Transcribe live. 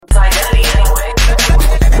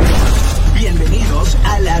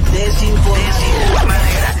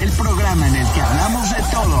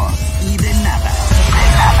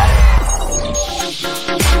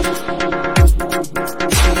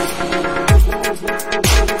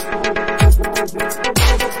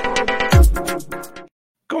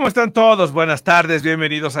están todos? Buenas tardes,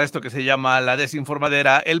 bienvenidos a esto que se llama La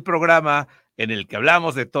Desinformadera, el programa en el que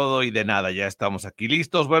hablamos de todo y de nada. Ya estamos aquí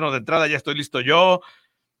listos. Bueno, de entrada ya estoy listo yo.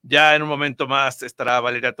 Ya en un momento más estará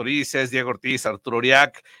Valeria Torices, Diego Ortiz, Arturo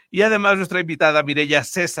Uriac y además nuestra invitada Mirella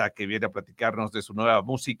Cesa, que viene a platicarnos de su nueva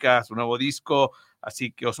música, su nuevo disco,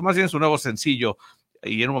 así que, o más bien su nuevo sencillo,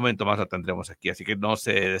 y en un momento más la tendremos aquí, así que no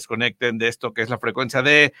se desconecten de esto que es la frecuencia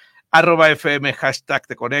de @FM,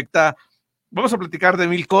 #te conecta. Vamos a platicar de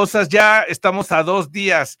mil cosas. Ya estamos a 2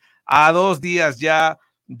 días ya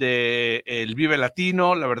de el Vive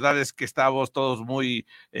Latino. La verdad es que estamos todos muy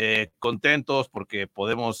contentos porque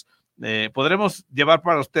podremos podremos llevar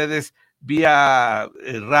para ustedes vía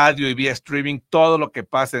radio y vía streaming todo lo que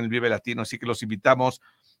pasa en el Vive Latino, así que los invitamos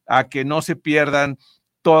a que no se pierdan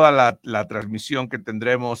toda la transmisión que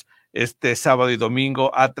tendremos este sábado y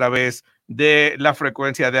domingo a través de la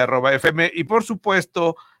frecuencia de @FM y por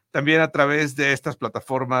supuesto también a través de estas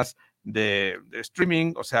plataformas de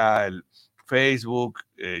streaming, o sea, el Facebook,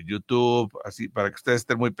 YouTube, así para que ustedes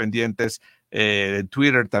estén muy pendientes, en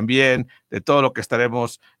Twitter también, de todo lo que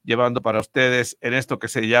estaremos llevando para ustedes en esto que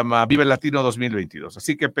se llama Vive Latino 2022.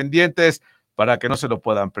 Así que pendientes para que no se lo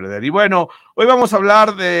puedan perder. Y bueno, hoy vamos a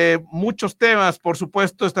hablar de muchos temas, por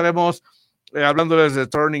supuesto, estaremos hablándoles de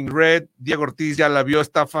Turning Red. Diego Ortiz ya la vio,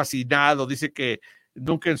 está fascinado, dice que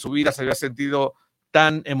nunca en su vida se había sentido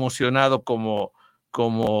tan emocionado como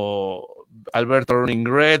al ver Turning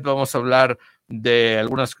Red. Vamos a hablar de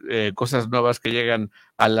algunas cosas nuevas que llegan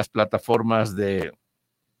a las plataformas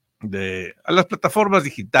a las plataformas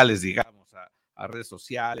digitales, digamos, a redes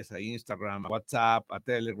sociales, a Instagram, a WhatsApp, a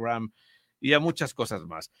Telegram y a muchas cosas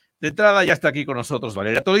más. De entrada ya está aquí con nosotros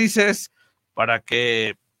Valeria Torices para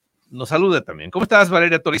que nos salude también. ¿Cómo estás,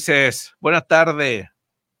 Valeria Torices? Buena tarde.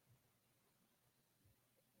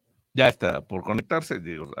 Ya está por conectarse,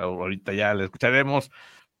 digo, ahorita ya la escucharemos,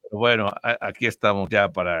 pero bueno, aquí estamos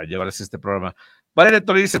ya para llevarles este programa. Valeria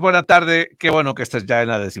Torices, buena tarde, qué bueno que estás ya en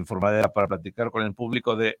la Desinformadera para platicar con el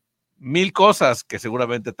público de mil cosas que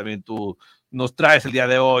seguramente también tú nos traes el día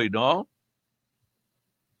de hoy, ¿no?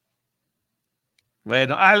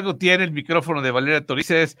 Bueno, algo tiene el micrófono de Valeria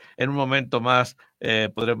Torices, en un momento más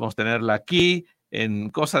podremos tenerla aquí,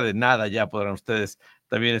 en cosa de nada ya podrán ustedes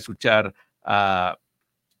también escuchar a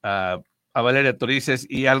Valeria Torices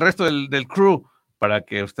y al resto del crew para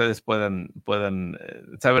que ustedes puedan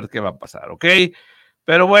saber qué va a pasar, ¿ok?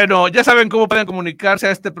 Pero bueno, ya saben cómo pueden comunicarse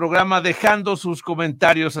a este programa dejando sus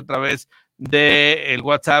comentarios a través del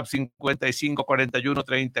WhatsApp 55 41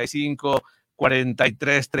 35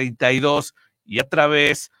 43 32 y a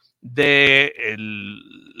través de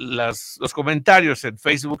los comentarios en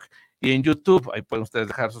Facebook y en YouTube. Ahí pueden ustedes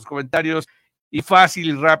dejar sus comentarios y fácil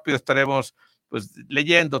y rápido estaremos pues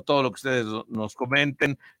leyendo todo lo que ustedes nos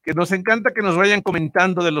comenten, que nos encanta que nos vayan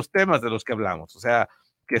comentando de los temas de los que hablamos, o sea,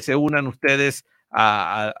 que se unan ustedes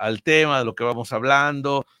al tema de lo que vamos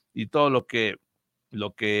hablando y todo lo que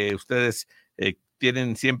ustedes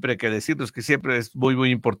tienen siempre que decirnos, que siempre es muy,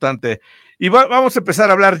 muy importante. Y vamos a empezar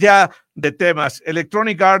a hablar ya de temas.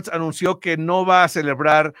 Electronic Arts anunció que no va a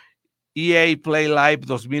celebrar EA Play Live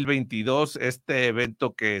 2022, este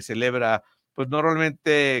evento que celebra pues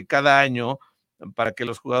normalmente cada año, para que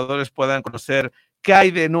los jugadores puedan conocer qué hay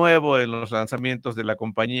de nuevo en los lanzamientos de la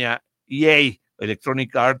compañía EA,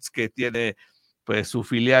 Electronic Arts, que tiene pues su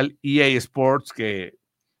filial EA Sports, que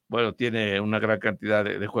bueno, tiene una gran cantidad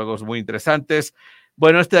de juegos muy interesantes.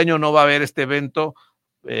 Bueno, este año no va a haber este evento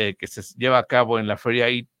que se lleva a cabo en la feria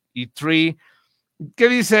E3. ¿Qué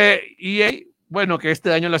dice EA? Bueno, que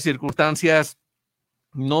este año las circunstancias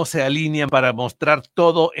no se alinean para mostrar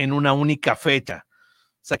todo en una única fecha.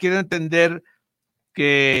 O sea, quiero entender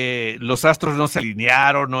que los astros no se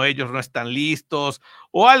alinearon o ellos no están listos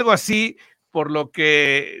o algo así, por lo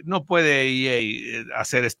que no puede EA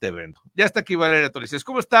hacer este evento. Ya está aquí Valeria Torices.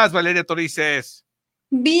 ¿Cómo estás, Valeria Torices?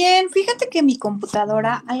 Bien, fíjate que en mi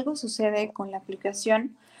computadora algo sucede con la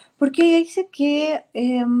aplicación porque dice que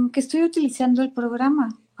estoy utilizando el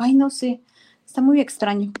programa. Ay, no sé, está muy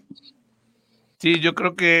extraño. Sí, yo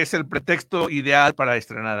creo que es el pretexto ideal para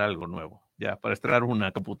estrenar algo nuevo, ya, para estrenar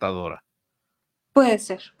una computadora. Puede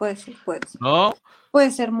ser. ¿No?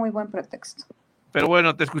 Puede ser muy buen pretexto. Pero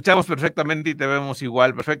bueno, te escuchamos perfectamente y te vemos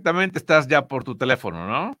igual perfectamente. Estás ya por tu teléfono,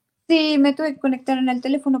 ¿no? Sí, me tuve que conectar en el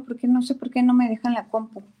teléfono porque no sé por qué no me dejan la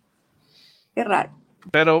compu. Qué raro.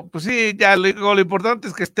 Pero pues sí, ya lo importante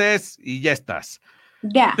es que estés y ya estás.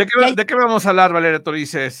 Ya. ¿De qué vamos a hablar, Valeria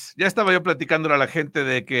Torices? Ya estaba yo platicándole a la gente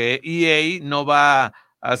de que EA no va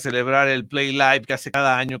a celebrar el Play Live que hace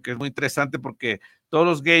cada año, que es muy interesante porque todos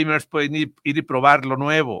los gamers pueden ir y probar lo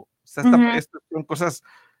nuevo. O sea, estas son cosas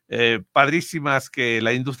padrísimas que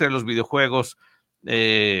la industria de los videojuegos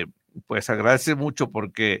pues agradece mucho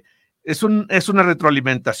porque es una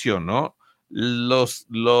retroalimentación, ¿no?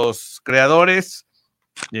 Los creadores,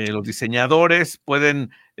 los diseñadores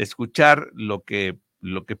pueden escuchar lo que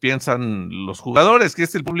piensan los jugadores, que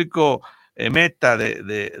es el público meta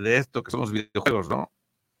de esto que son los videojuegos, ¿no?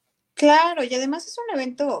 Claro, y además es un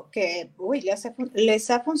evento que, les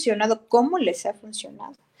ha funcionado. ¿Cómo les ha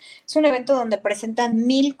funcionado? Es un evento donde presentan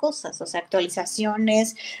 1000 cosas, o sea,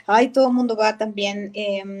 actualizaciones. Todo el mundo va también,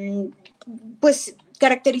 pues,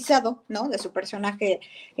 caracterizado, ¿no? De su personaje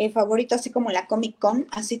favorito, así como la Comic Con,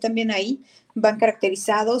 así también ahí van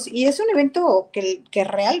caracterizados. Y es un evento que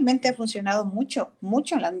realmente ha funcionado mucho,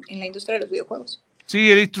 mucho en la industria de los videojuegos. Sí,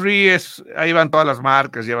 el E3 ahí van todas las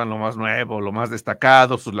marcas, llevan lo más nuevo, lo más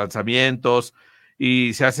destacado, sus lanzamientos,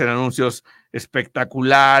 y se hacen anuncios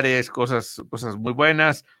espectaculares, cosas muy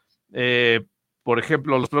buenas. Por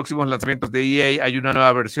ejemplo, los próximos lanzamientos de EA, hay una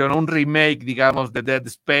nueva versión, un remake, digamos, de Dead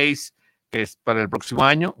Space, que es para el próximo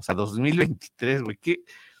año, o sea, 2023, güey,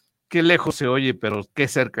 qué lejos se oye, pero qué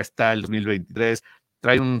cerca está el 2023.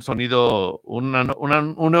 Trae un sonido, un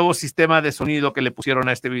nuevo sistema de sonido que le pusieron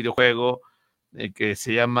a este videojuego, que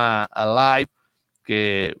se llama Alive,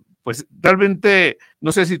 que pues realmente,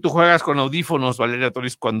 no sé si tú juegas con audífonos, Valeria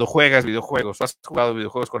Torres, cuando juegas videojuegos, ¿has jugado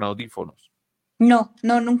videojuegos con audífonos? No,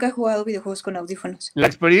 nunca he jugado videojuegos con audífonos. La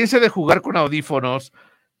experiencia de jugar con audífonos,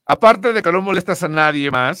 aparte de que no molestas a nadie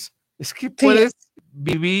más, es que puedes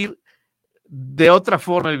vivir de otra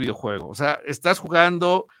forma el videojuego. O sea, estás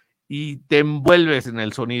jugando y te envuelves en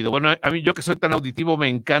el sonido. Bueno, a mí, yo que soy tan auditivo, me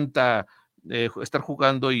encanta estar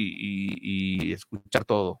jugando y escuchar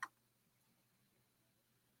todo.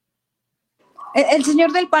 El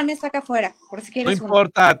señor del pan está acá afuera, por si quieres. No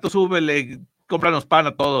importa, tú súbele, cómpranos pan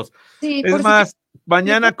a todos. Sí, es más,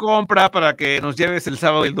 mañana compra para que nos lleves el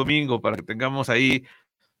sábado y el domingo, para que tengamos ahí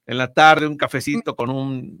en la tarde un cafecito con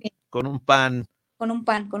un pan. Con un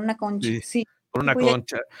pan, con una concha, sí. Con una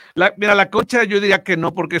concha. Mira, la concha yo diría que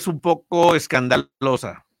no, porque es un poco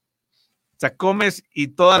escandalosa. O sea, comes y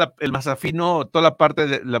toda el mazafino, toda la parte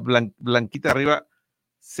de la blanquita arriba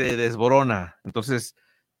se desborona. Entonces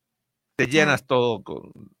te llenas todo.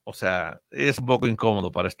 O sea, es un poco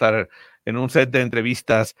incómodo para estar en un set de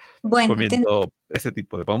entrevistas comiendo ese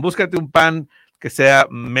tipo de pan. Búscate un pan que sea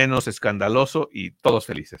menos escandaloso y todos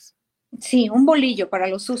felices. Sí, un bolillo para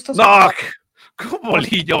los sustos. No, ¿cómo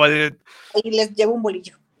bolillo? Y les llevo un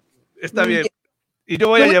bolillo. Está bien. Y yo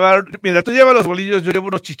voy a llevar, mira, tú llevas los bolillos, yo llevo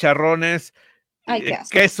unos chicharrones,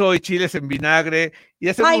 queso y chiles en vinagre, y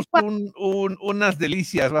hacemos unas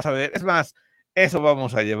delicias, vas a ver. Es más, eso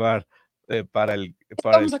vamos a llevar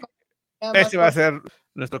ese va a ser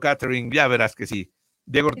nuestro catering, ya verás que sí.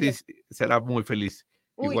 Diego Ortiz será muy feliz,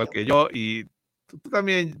 igual que yo, y tú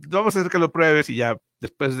también. Vamos a hacer que lo pruebes, y ya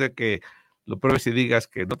después de que lo pruebes y digas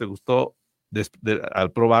que no te gustó,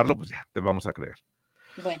 al probarlo, pues ya te vamos a creer.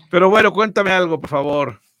 Bueno. Pero bueno, cuéntame algo, por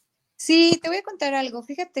favor. Sí, te voy a contar algo.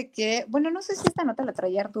 Fíjate que, bueno, no sé si esta nota la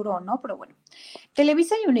traía Arturo o no, pero bueno,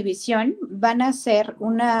 Televisa y Univisión van a hacer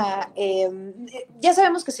ya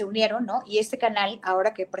sabemos que se unieron, ¿no? Y este canal,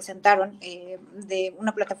 ahora que presentaron de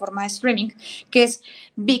una plataforma de streaming, que es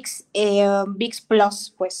ViX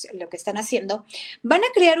Plus, pues lo que están haciendo, van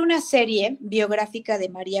a crear una serie biográfica de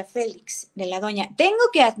María Félix, de la doña. Tengo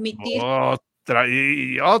que admitir...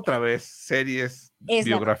 Otra vez series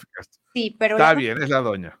biográficas. Sí, pero... Está bien, es la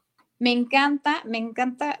doña. Me encanta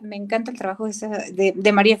el trabajo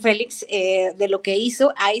de María Félix, de lo que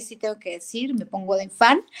hizo. Ahí sí tengo que decir, me pongo de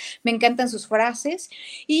fan, me encantan sus frases,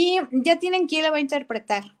 y ya tienen quién la va a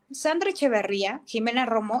interpretar. Sandra Echeverría, Jimena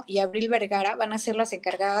Romo y Abril Vergara van a ser las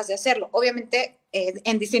encargadas de hacerlo, obviamente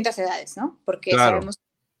en distintas edades, ¿no? Porque sabemos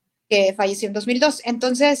que falleció en 2002.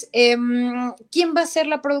 Entonces, ¿quién va a ser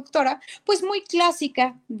la productora? Pues muy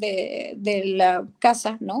clásica de la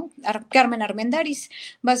casa, ¿no? Carmen Armendáriz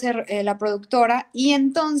va a ser la productora. Y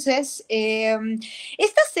entonces,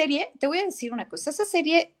 esta serie, te voy a decir una cosa, esta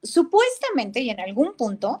serie supuestamente y en algún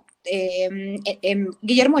punto,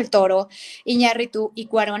 Guillermo del Toro, Iñárritu y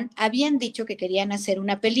Cuarón habían dicho que querían hacer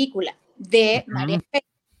una película de María Félix,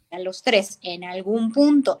 a los tres, en algún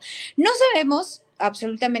punto. No sabemos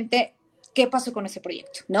absolutamente qué pasó con ese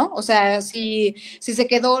proyecto, ¿no? O sea, si se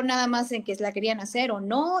quedó nada más en que la querían hacer o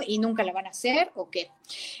no, y nunca la van a hacer, o qué.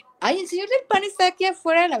 Ay, el señor del pan está aquí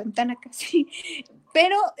afuera de la ventana casi,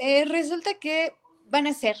 pero resulta que van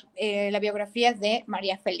a hacer la biografía de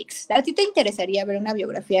María Félix. ¿A ti te interesaría ver una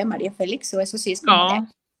biografía de María Félix, o eso sí es como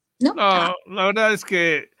no, la verdad es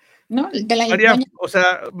que ¿no? María, o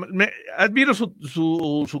sea, admiro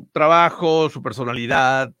su trabajo, su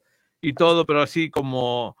personalidad, y todo, pero así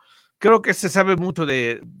como, creo que se sabe mucho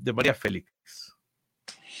de María Félix.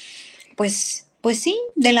 Pues sí,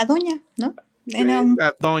 de la doña, ¿no? Era un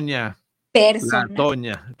La doña, la persona.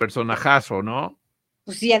 doña, el personajazo, ¿no?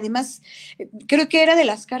 Pues sí, además, creo que era de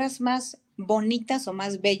las caras más bonitas o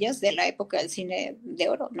más bellas de la época del cine de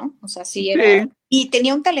oro, ¿no? O sea, sí era, Sí, y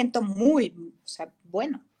tenía un talento muy, o sea,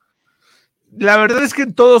 bueno. la verdad es que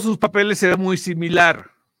en todos sus papeles se ve muy similar,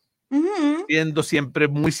 Ujú. siendo siempre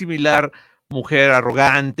muy similar, mujer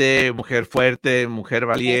arrogante, mujer fuerte, mujer Eh,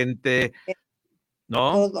 valiente, eh,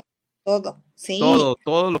 ¿no? todo, todo, sí,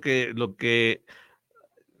 Todo lo que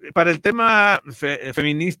para el tema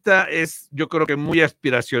feminista es, yo creo que muy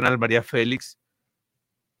aspiracional María Félix,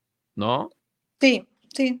 ¿no? sí,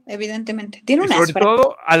 sí, evidentemente. Tiene Y unas sobre frases.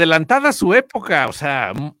 todo adelantada a su época, o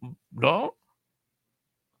sea, ¿no?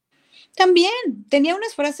 También tenía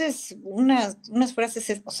unas frases,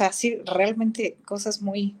 o sea, sí, realmente cosas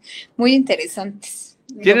muy, muy interesantes.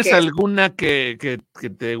 Lo ¿Tienes que es. alguna que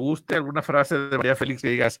te guste, alguna frase de María Félix que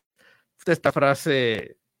digas, esta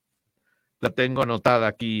frase la tengo anotada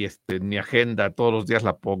aquí en mi agenda, todos los días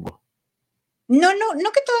la pongo? No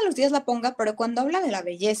que todos los días la ponga, pero cuando habla de la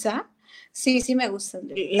belleza, sí, sí me gustan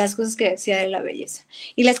las cosas que decía de la belleza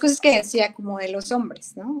y las cosas que decía como de los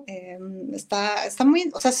hombres, ¿no? Está muy,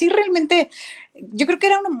 o sea, sí realmente, yo creo que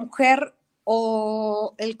era una mujer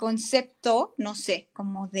o el concepto, no sé,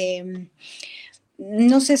 como de,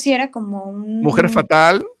 no sé si era como Mujer un...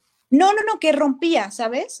 fatal. No, que rompía,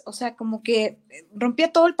 ¿sabes? O sea, como que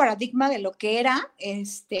rompía todo el paradigma de lo que era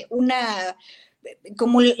una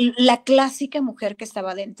como la clásica mujer que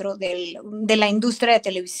estaba dentro de la industria de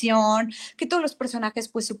televisión, que todos los personajes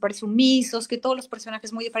pues súper sumisos, que todos los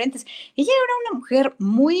personajes muy diferentes. Ella era una mujer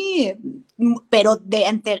muy, pero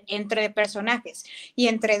entre personajes y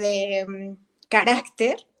entre de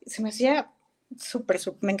carácter, se me hacía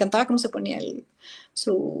me encantaba cómo se ponía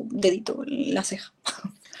su dedito en la ceja.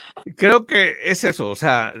 Creo que es eso, o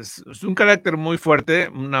sea, es un carácter muy fuerte,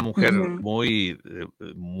 una mujer Ujú. muy,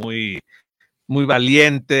 muy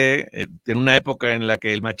valiente, en una época en la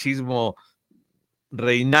que el machismo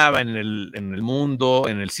reinaba en el mundo,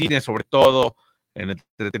 en el cine sobre todo, en el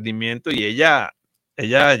entretenimiento, y ella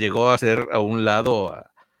llegó a ser a un lado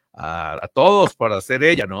a todos para ser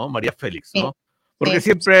ella, ¿no? María Félix, Sí, ¿no? Porque sí.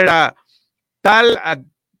 siempre era tal,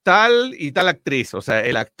 tal y tal actriz, o sea,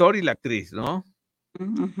 el actor y la actriz, ¿no?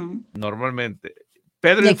 Ujú. Normalmente.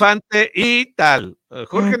 Pedro Y aquí, Infante y tal,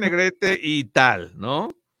 Jorge ujú, Negrete y tal, ¿no?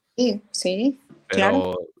 sí, sí,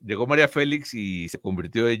 claro. Pero llegó María Félix y se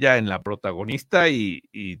convirtió ella en la protagonista y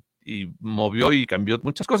movió y cambió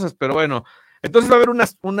muchas cosas, pero bueno, entonces va a haber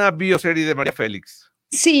una bioserie de María Félix.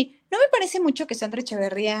 Sí, no me parece mucho que Sandra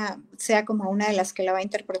Echeverría sea como una de las que la va a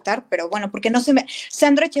interpretar, pero bueno, porque no se me.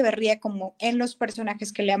 Sandra Echeverría, como en los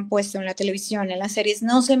personajes que le han puesto en la televisión, en las series,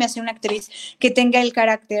 no se me hace una actriz que tenga el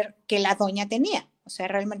carácter que la doña tenía. O sea,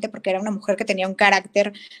 realmente porque era una mujer que tenía un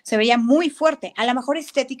carácter, se veía muy fuerte. A lo mejor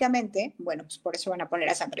estéticamente, bueno, pues por eso van a poner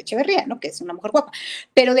a Sandra Echeverría, ¿no? Que es una mujer guapa.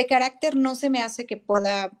 Pero de carácter no se me hace que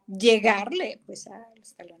pueda llegarle, pues, a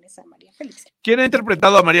los talones a María Félix. ¿Quién ha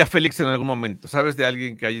interpretado a María Félix en algún momento? ¿Sabes de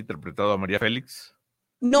alguien que haya interpretado a María Félix?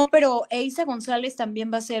 No, pero Eiza González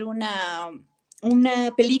también va a ser una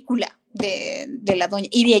película de la doña,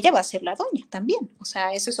 y ella va a ser la doña también. O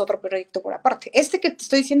sea, eso es otro proyecto por aparte. Este que te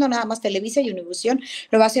estoy diciendo nada más Televisa y Univisión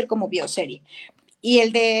lo va a hacer como bioserie. Y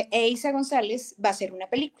el de Eiza González va a ser una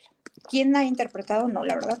película. ¿Quién ha interpretado? No,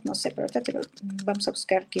 la verdad, no sé, pero ahorita vamos a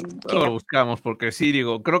buscar quién Luego lo la. buscamos, porque sí,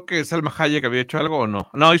 digo, creo que Salma Hayek había hecho algo o no.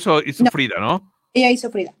 No, hizo No, Frida, ¿no? ella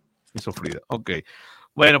hizo Frida. Hizo Frida, ok.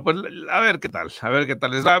 Bueno, pues a ver qué tal, a ver qué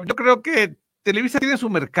tal les va. Yo creo que Televisa tiene su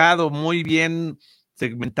mercado muy bien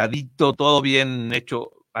segmentadito, todo bien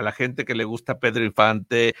hecho a la gente que le gusta Pedro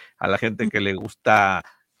Infante, a la gente que le gusta,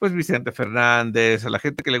 pues, Vicente Fernández, a la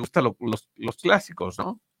gente que le gusta los clásicos,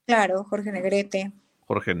 ¿no? Claro, Jorge Negrete.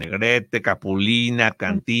 Jorge Negrete, Capulina,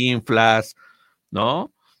 Cantinflas,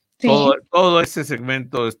 ¿no? Sí. Todo ese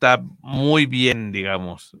segmento está muy bien,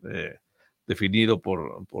 digamos, definido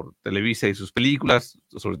por Televisa y sus películas,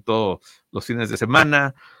 sobre todo los fines de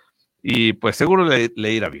semana, y pues seguro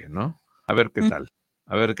le irá bien, ¿no? A ver qué tal,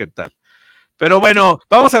 a ver qué tal. Pero bueno,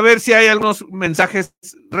 vamos a ver si hay algunos mensajes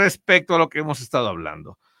respecto a lo que hemos estado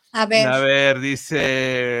hablando. A ver. A ver,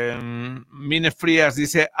 dice Mine Frías,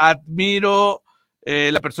 dice, admiro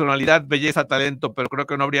la personalidad, belleza, talento, pero creo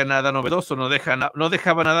que no habría nada novedoso, no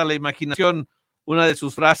dejaba nada a la imaginación. Una de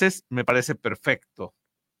sus frases me parece perfecto.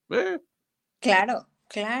 Eh, Claro,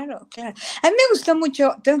 claro, claro. A mí me gustó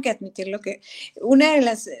mucho, tengo que admitirlo, que una de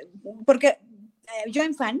las, porque yo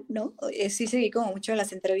en fan, ¿no? Sí seguí como mucho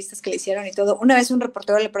las entrevistas que le hicieron y todo. Una vez un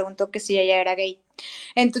reportero le preguntó que si ella era gay.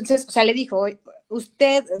 Entonces, o sea, le dijo,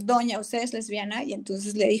 usted, doña, usted es lesbiana, y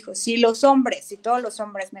entonces le dijo, si todos los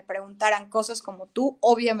hombres me preguntaran cosas como tú,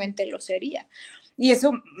 obviamente lo sería. Y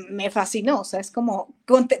eso me fascinó, o sea, es como,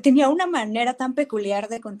 tenía una manera tan peculiar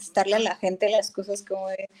de contestarle a la gente las cosas como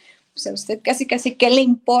de, o sea, usted casi, casi, ¿qué le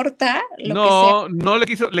importa lo que sea? No le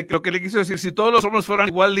quiso, lo que le quiso decir, si todos los hombres fueran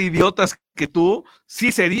igual de idiotas que tú,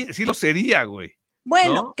 sí sería, sí lo sería, güey.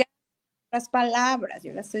 Bueno, ¿No? que las palabras,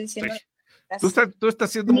 yo las estoy diciendo. Tú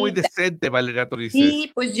estás siendo muy decente, Valeria Torices.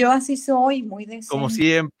 Sí, pues yo así soy, muy decente. Como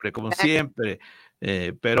siempre.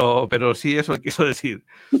 Pero sí, eso quiso decir.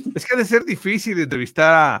 Es que ha de ser difícil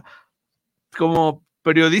entrevistar como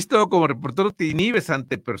periodista o como reportero, te inhibes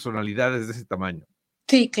ante personalidades de ese tamaño.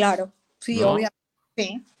 Sí, claro, sí, ¿No?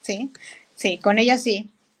 obviamente, sí, con ella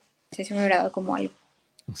sí me hubiera dado como algo.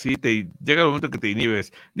 Sí, llega el momento que te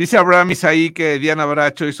inhibes. Dice Abraham Isaí que Diana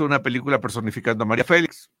Bracho hizo una película personificando a María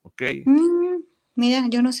Félix. Ok. Mira,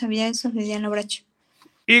 yo no sabía eso de Diana Bracho.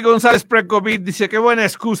 Y González Precovid dice, qué buena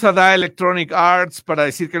excusa da Electronic Arts para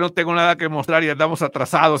decir que no tengo nada que mostrar y andamos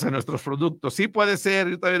atrasados en nuestros productos. Sí puede ser,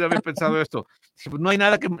 yo también había pensado esto. No hay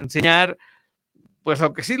nada que enseñar, pues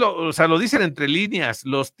aunque sí, o sea, lo dicen entre líneas,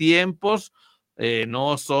 los tiempos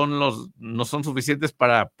no son suficientes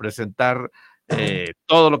para presentar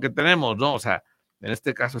todo lo que tenemos, ¿no? O sea, en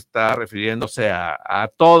este caso está refiriéndose a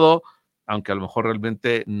todo, aunque a lo mejor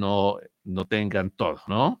realmente no tengan todo,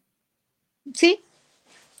 ¿no? Sí,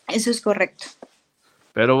 eso es correcto.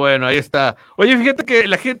 Pero bueno, ahí está. Oye, fíjate que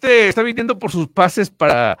la gente está viniendo por sus pases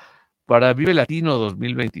para Vive Latino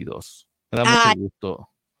 2022. Me da mucho gusto.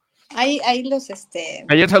 Ahí los,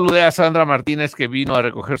 Ayer saludé a Sandra Martínez, que vino a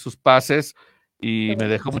recoger sus pases y me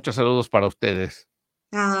dejó muchos saludos para ustedes.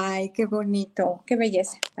 Ay, qué bonito, qué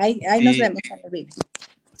belleza. Ahí nos vemos cuando vives.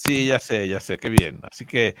 Sí, ya sé, qué bien. Así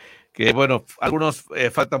que bueno, algunos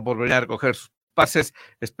faltan por venir a recoger sus pases.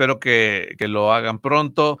 Espero que lo hagan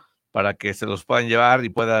pronto para que se los puedan llevar y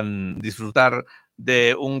puedan disfrutar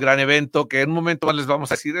de un gran evento que en un momento más les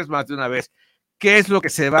vamos a decir, es más de una vez, qué es lo que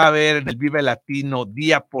se va a ver en el Vive Latino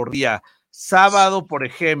día por día. Sábado, por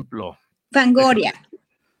ejemplo. Fangoria.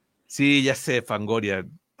 Sí, ya sé, Fangoria.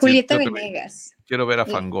 Julieta Venegas. Quiero ver a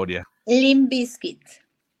Fangoria. Limp Bizkit.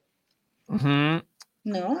 Uh-huh.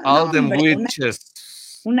 No, All them hombre,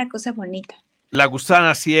 witches. una cosa bonita. La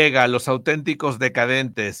gusana ciega, los auténticos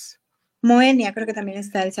decadentes. Moenia, creo que también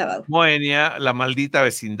está el sábado. Moenia, la maldita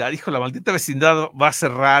vecindad. Hijo, la maldita vecindad va a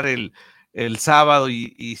cerrar el sábado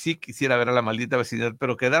y sí quisiera ver a la maldita vecindad,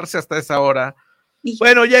 pero quedarse hasta esa hora.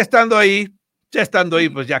 Bueno, ya estando ahí,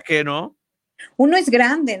 pues ya que, ¿no? Uno es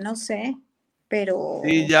grande, no sé, pero...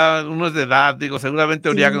 Sí, ya uno es de edad, digo, seguramente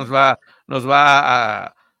Uriaga nos va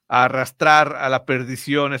a arrastrar a la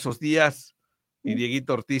perdición esos días, y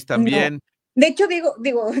Dieguito Ortiz también. No. De hecho,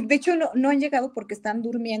 de hecho no han llegado porque están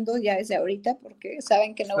durmiendo ya desde ahorita, porque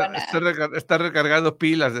saben que no van a... Está recargando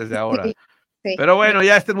pilas desde ahora. Sí. Pero bueno,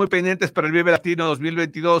 ya estén muy pendientes para el Vive Latino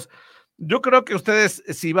 2022. Yo creo que ustedes,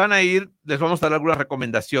 si van a ir, les vamos a dar algunas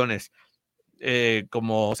recomendaciones,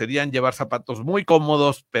 como serían llevar zapatos muy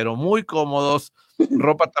cómodos, pero muy cómodos,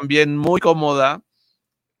 ropa también muy cómoda.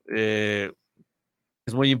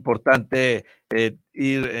 Es muy importante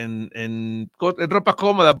ir en ropa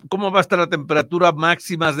cómoda. ¿Cómo va a estar la temperatura?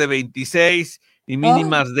 Máximas de 26 y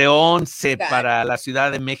mínimas de 11 para la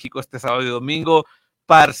Ciudad de México este sábado y domingo,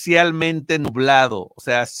 parcialmente nublado. O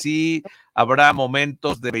sea, sí habrá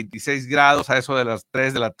momentos de 26 grados a eso de las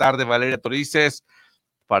 3 de la tarde, Valeria Torices,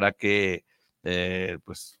 para que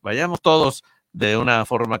pues vayamos todos de una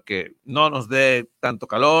forma que no nos dé tanto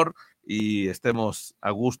calor y estemos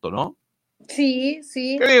a gusto, ¿no? Sí,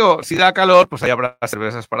 sí. ¿Qué digo? Si da calor, pues ahí habrá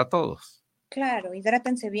cervezas para todos. Claro,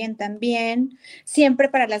 hidrátense bien también. Siempre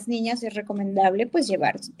para las niñas es recomendable pues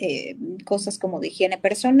llevar cosas como de higiene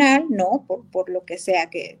personal, ¿no? Por lo que sea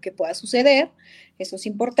que pueda suceder. Eso es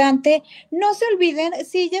importante. No se olviden,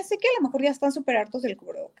 sí, ya sé que a lo mejor ya están súper hartos del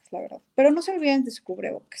cubrebocas, la verdad, pero no se olviden de su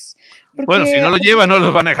cubrebocas. Porque, bueno, si no lo llevan, no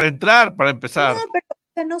los van a dejar entrar, para empezar. No, pero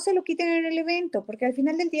o sea, no se lo quiten en el evento, porque al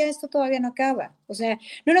final del día esto todavía no acaba. O sea,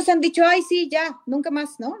 no nos han dicho, ay, sí, ya, nunca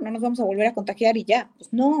más, ¿no? No nos vamos a volver a contagiar y ya.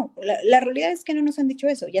 Pues no, la realidad es que no nos han dicho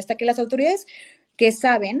eso. Y hasta que las autoridades que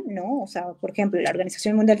saben, ¿no? O sea, por ejemplo, la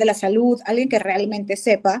Organización Mundial de la Salud, alguien que realmente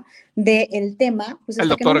sepa del tema, pues el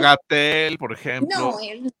doctor Gatell, por ejemplo. No,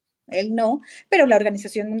 él no, pero la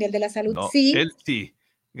Organización Mundial de la Salud no, sí. Él sí.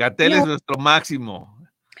 Gatell es nuestro máximo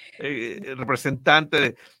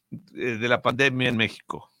representante de la pandemia en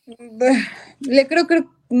México. Le creo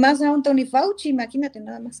más a un Tony Fauci, imagínate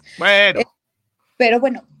nada más. Bueno. Pero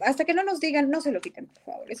bueno, hasta que no nos digan, no se lo quiten, por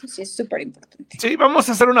favor. Eso sí es súper importante. Sí, vamos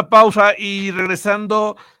a hacer una pausa y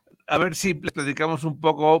regresando, a ver si les platicamos un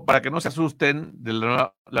poco para que no se asusten de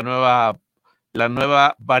la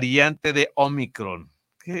nueva variante de Omicron.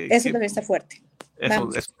 Eso también está fuerte. Eso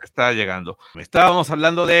está llegando. Estábamos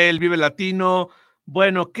hablando del Vive Latino.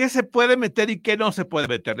 Bueno, ¿qué se puede meter y qué no se puede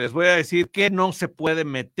meter? Les voy a decir qué no se puede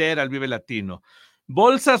meter al Vive Latino.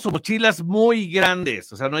 Bolsas o mochilas muy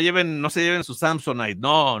grandes, o sea, no se lleven su Samsonite,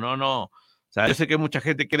 no. O sea, yo sé que mucha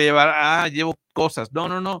gente quiere llevar, llevo cosas,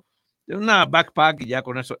 no. Una backpack y ya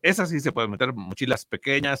con eso. Esas sí se pueden meter, mochilas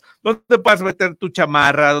pequeñas, donde puedas meter tu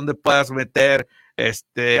chamarra, donde puedas meter,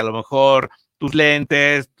 a lo mejor tus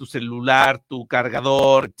lentes, tu celular, tu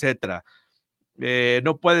cargador, etcétera.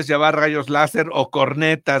 No puedes llevar rayos láser o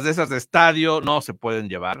cornetas de esas de estadio, no se pueden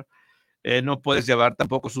llevar. No puedes llevar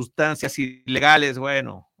tampoco sustancias ilegales,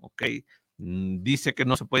 bueno, ok. Dice que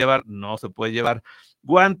no se puede llevar, no se puede llevar.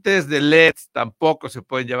 Guantes de LEDs, tampoco se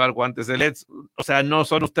pueden llevar guantes de LEDs. O sea, no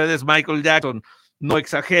son ustedes Michael Jackson, no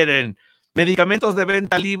exageren. Medicamentos de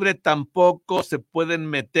venta libre tampoco se pueden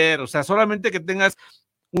meter, o sea, solamente que tengas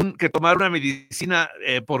que tomar una medicina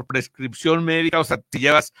por prescripción médica, o sea, si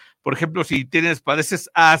llevas, por ejemplo, si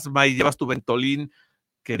padeces asma y llevas tu Ventolin,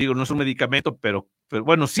 que digo, no es un medicamento, pero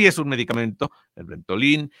bueno, sí es un medicamento, el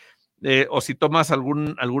Ventolin, o si tomas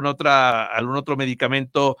algún otro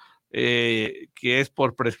medicamento que es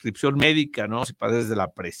por prescripción médica, ¿no? Si padeces de la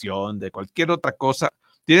presión, de cualquier otra cosa,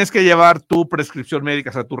 tienes que llevar tu prescripción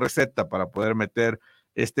médica, o sea, tu receta para poder meter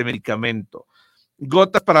este medicamento.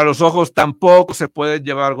 Gotas para los ojos, tampoco se pueden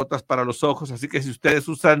llevar gotas para los ojos, así que si ustedes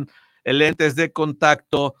usan lentes de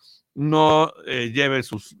contacto, no lleven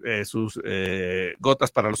sus gotas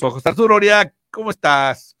para los ojos. Arturo Oriac, ¿cómo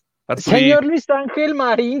estás? Señor Luis Ángel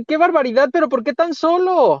Marín, qué barbaridad, pero ¿por qué tan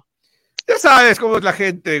solo? Ya sabes cómo es la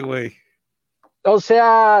gente, güey. O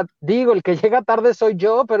sea, digo, el que llega tarde soy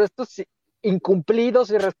yo, pero estos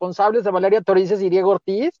incumplidos, irresponsables de Valeria Torices y Diego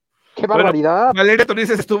Ortiz, qué barbaridad. Bueno, Valeria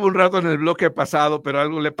Torices estuvo un rato en el bloque pasado, pero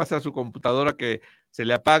algo le pasa a su computadora que se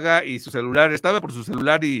le apaga y su celular, estaba por su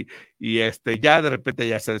celular y ya de repente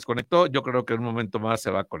ya se desconectó. Yo creo que en un momento más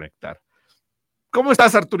se va a conectar. ¿Cómo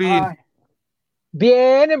estás, Arturín? Ay,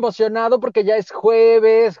 bien emocionado porque ya es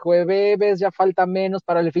jueves, ya falta menos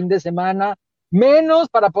para el fin de semana, menos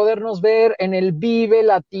para podernos ver en el Vive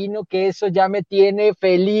Latino, que eso ya me tiene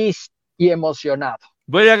feliz y emocionado.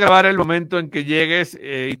 Voy a grabar el momento en que llegues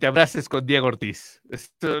y te abraces con Diego Ortiz.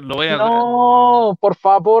 No, por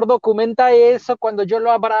favor, documenta eso. Cuando yo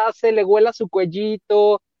lo abrace, le huela su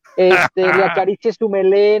cuellito, le acaricie su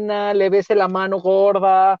melena, le bese la mano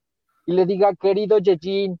gorda y le diga, querido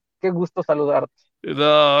Yejin, qué gusto saludarte. No,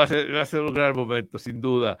 va a ser un gran momento, sin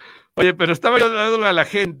duda. Oye, pero estaba yo dándole a la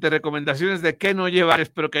gente recomendaciones de qué no llevar.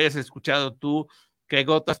 Espero que hayas escuchado tú que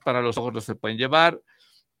gotas para los ojos no se pueden llevar.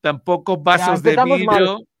 Tampoco vasos de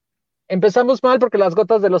vidrio. Empezamos mal porque las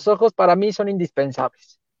gotas de los ojos para mí son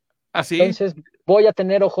indispensables. ¿Ah, sí? Entonces voy a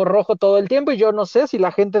tener ojo rojo todo el tiempo y yo no sé si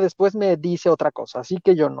la gente después me dice otra cosa. Así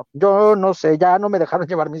que yo no sé, ya no me dejaron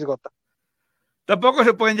llevar mis gotas. Tampoco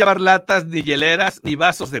se pueden llevar latas, ni hieleras, ni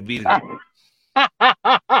vasos de vidrio.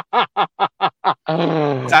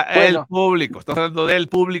 O sea, el público, estamos hablando del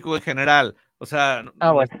público en general. O sea,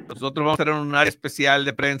 bueno. Nosotros vamos a tener un área especial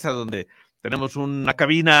de prensa donde tenemos una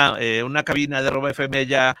cabina de Roba FM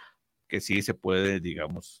ya que sí se puede,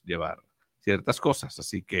 digamos, llevar ciertas cosas.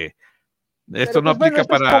 Así que esto no aplica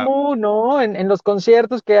para... Es común, ¿no? En los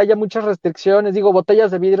conciertos que haya muchas restricciones. Digo, botellas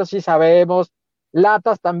de vidrio sí sabemos,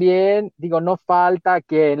 latas también. Digo, no falta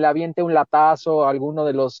que le aviente un latazo a alguno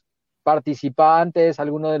de los participantes, a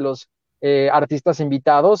alguno de los artistas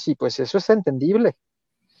invitados, y pues eso es entendible.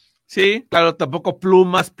 Sí, claro, tampoco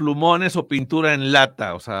plumas, plumones o pintura en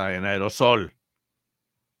lata, o sea, en aerosol.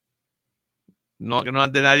 No, que no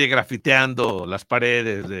ande nadie grafiteando las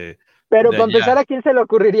paredes de... Pero para empezar, ¿a quién se le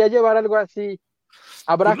ocurriría llevar algo así?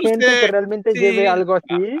 ¿Habrá pues gente que realmente lleve algo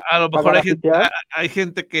así? A lo mejor hay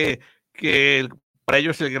gente que para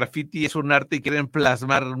ellos el graffiti es un arte y quieren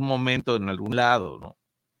plasmar un momento en algún lado, ¿no?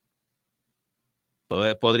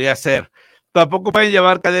 Podría ser. Tampoco pueden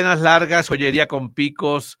llevar cadenas largas, joyería con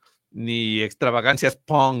picos, ni extravagancias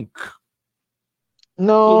punk.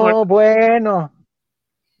 No, bueno.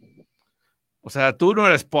 O sea, tú no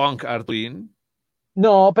eres punk, Artuín.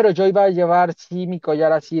 No, pero yo iba a llevar, sí, mi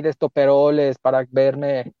collar así de estoperoles para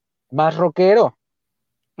verme más rockero.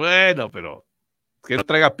 Bueno, pero que no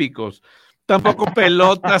traiga picos. Tampoco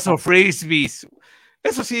pelotas o frisbees.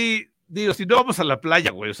 Eso sí, digo, si no vamos a la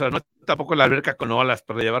playa, güey, o sea, no tampoco la alberca con olas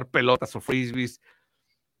para llevar pelotas o frisbees,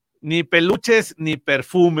 ni peluches, ni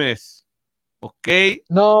perfumes. ¿ok?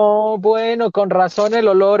 No, bueno, con razón el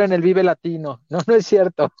olor en el Vive Latino. No, no es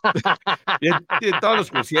cierto. Y en todos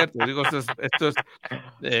los conciertos, digo, esto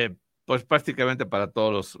es pues prácticamente para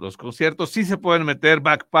todos los conciertos. Sí se pueden meter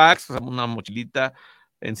backpacks, o sea, una mochilita,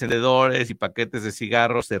 encendedores y paquetes de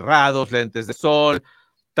cigarros cerrados, lentes de sol,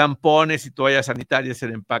 tampones y toallas sanitarias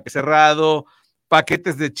en empaque cerrado,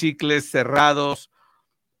 paquetes de chicles cerrados,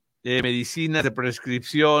 medicinas de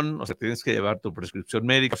prescripción, o sea, tienes que llevar tu prescripción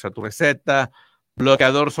médica, o sea, tu receta,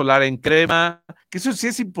 bloqueador solar en crema, que eso sí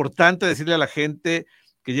es importante decirle a la gente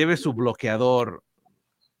que lleve su bloqueador,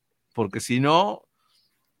 porque si no,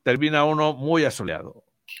 termina uno muy asoleado.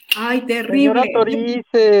 Ay, Señora terrible.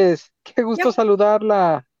 Torices, qué gusto Ya-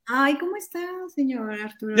 saludarla. Ay, ¿cómo está, señor ¿Ya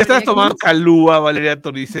Arturo? estás tomando calúa, Valeria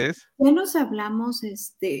Torices? Ya nos hablamos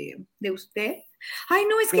de usted. Ay,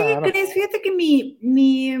 no, es que ¿qué Claro. crees? Fíjate que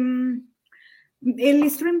el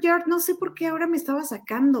StreamYard, no sé por qué ahora me estaba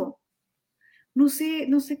sacando. No sé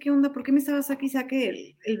qué onda, por qué me estaba saque y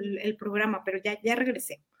saque el programa, pero ya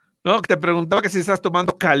regresé. No, te preguntaba que si estás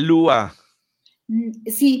tomando calúa.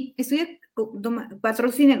 Sí,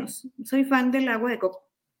 patrocínenos. Soy fan del agua de coco.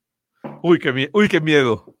 Uy, qué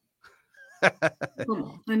miedo.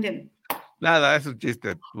 ¿Cómo? No entiendo. Nada, es un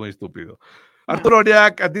chiste muy estúpido. Arturo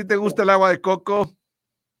Oriac, ¿a ti te gusta el agua de coco?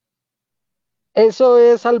 ¿Eso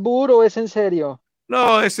es albur o es en serio?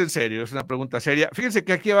 No, es en serio, es una pregunta seria. Fíjense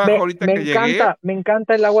que aquí abajo, ahorita Me que llegué, me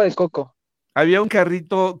encanta el agua de coco. había un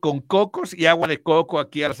carrito con cocos y agua de coco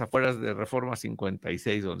aquí a las afueras de Reforma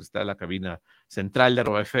 56, donde está la cabina central de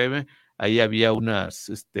Arroba FM. Ahí había un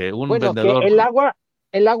Bueno, que vendedor.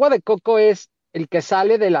 el agua de coco es el que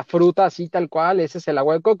sale de la fruta así tal cual, ese es el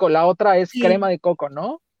agua de coco. La otra es crema Sí. de coco,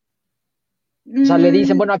 ¿no? O sea, le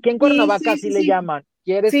dicen, bueno, aquí en Sí, Cuernavaca sí, así sí, le sí. llaman,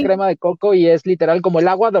 ¿quieres Sí, crema de coco? Y es literal como el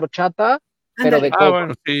agua de horchata, pero de ándale. Ah, coco.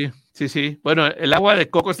 bueno, sí. Bueno, el agua de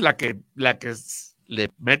coco es le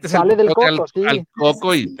metes el Sale del popote coco, al sí.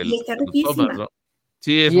 coco y Sí, te y lo, está te lo tomas, riquísima. ¿no?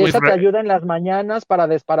 Sí, es Y muy esa te ayuda en las mañanas para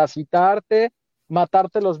desparasitarte,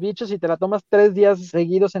 matarte los bichos y te la tomas 3 días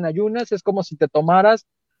seguidos en ayunas. Es como si te tomaras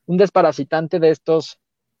un desparasitante de estos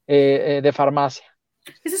de farmacia.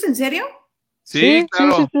 ¿Eso es en serio? Sí, Sí, sí, sí,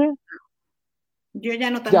 claro. sí. Yo ya Ya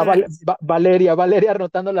anotando la receta. Valeria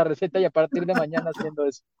anotando la receta y a partir de mañana haciendo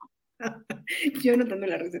eso. Yo anotando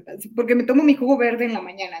la receta. Sí, porque me tomo mi jugo verde en la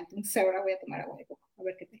mañana, entonces ahora voy a tomar agua de coco. A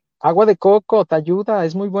ver qué te. Agua de coco te ayuda,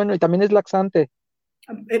 es muy bueno y también es laxante.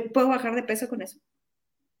 ¿Puedo bajar de peso con eso?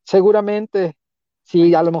 Seguramente, si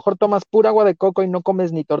Ay, a lo mejor tomas pura agua de coco y no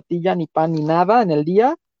comes ni tortilla, ni pan, ni nada en el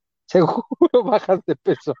día, seguro bajas de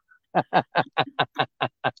peso.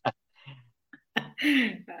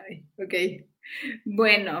 ay, ok.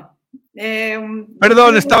 Bueno.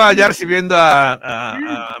 Perdón, Yo. estaba ya recibiendo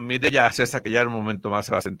a Mirella Cesa, que ya en un momento más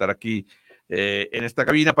se va a sentar aquí en esta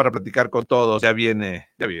cabina para platicar con todos. Ya viene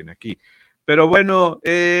aquí. Pero bueno,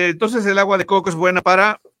 entonces el agua de coco es buena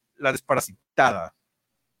para la desparasitada.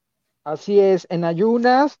 Así es, en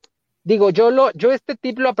ayunas. Digo, yo este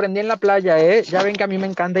tip lo aprendí en la playa, ¿eh? Ya ven que a mí me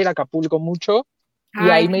encanta ir a Acapulco mucho. Y Ay,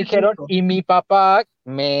 ahí me qué dijeron, rico. y mi papá,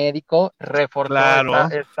 médico, reforzó Claro,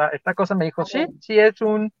 esta cosa, me dijo, A sí, ver, sí es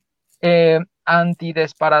un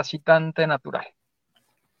antidesparasitante natural.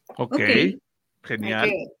 ok, ok, hay genial.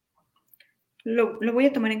 que. Lo voy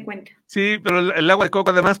a tomar en cuenta. Sí, pero el agua de coco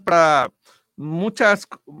además para muchas,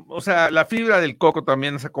 o sea, la fibra del coco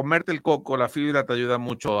también, o sea, comerte el coco, la fibra te ayuda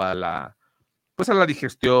mucho pues a la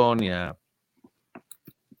digestión y al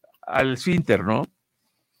esfínter, ¿no?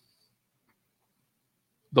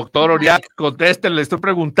 Doctor Ay, Oriac, contéstele, le estoy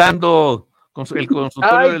preguntando. El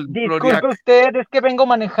consultorio Ay, del doctor disculpe Oriac. usted, es que vengo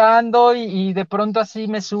manejando y de pronto así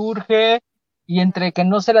me surge y entre que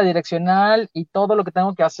no sé la direccional y todo lo que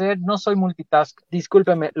tengo que hacer, no soy multitask.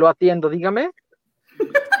 Discúlpeme, lo atiendo, dígame.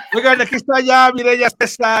 Oigan, aquí está ya Mirella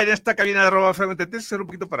Cesa en esta cabina de Arroba FM. Te tienes que hacer un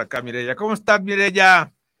poquito para acá, Mirella. ¿Cómo estás,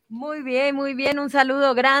 Mirella? Muy bien, muy bien. Un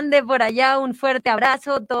saludo grande por allá, un fuerte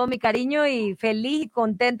abrazo, todo mi cariño y feliz y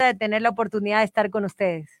contenta de tener la oportunidad de estar con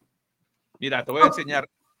ustedes. Mira, te voy a enseñar.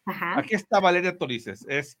 ajá. Aquí está Valeria Torices,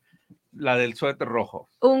 es la del suéter rojo.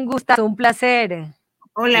 Un gustazo, un placer.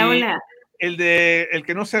 Hola, Y hola. el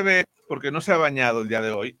que no se ve, porque no se ha bañado el día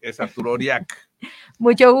de hoy, es Arturo Oriac.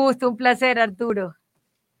 Mucho gusto, un placer, Arturo.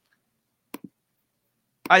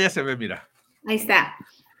 Ah, ya se ve, mira. Ahí está.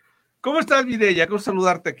 ¿Cómo estás, Mirella? Quiero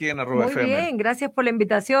saludarte aquí en Arroba Muy FM. bien, gracias por la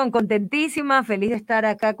invitación. Contentísima, feliz de estar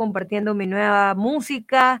acá compartiendo mi nueva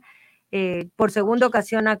música. Por segunda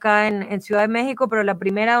ocasión acá en Ciudad de México, pero la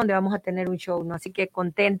primera donde vamos a tener un show, ¿no? Así que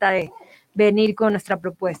contenta de venir con nuestra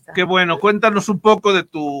propuesta. Qué bueno, cuéntanos un poco de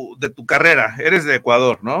tu carrera. Eres de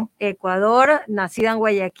Ecuador, ¿no? Ecuador, nacida en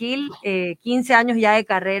Guayaquil, 15 años ya de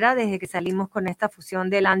carrera desde que salimos con esta fusión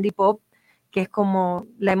del Andy Pop, que es como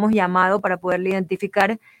la hemos llamado para poderla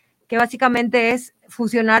identificar, que básicamente es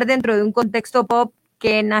fusionar dentro de un contexto pop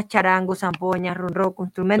quenas, charangos, zampoñas, ronroco,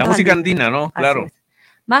 instrumentos. La música andina, ¿no? Así Claro. es.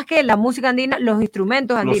 Más que la música andina, los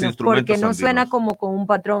instrumentos andinos, porque no andinos. suena como con un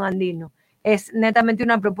patrón andino. Es netamente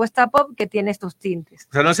una propuesta pop que tiene estos tintes.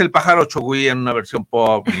 O sea, no es el pájaro chogüí en una versión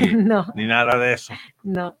pop, ni, No. ni nada de eso.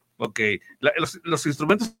 No. Ok. Los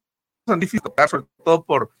instrumentos son difíciles de tocar, sobre todo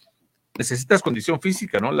necesitas condición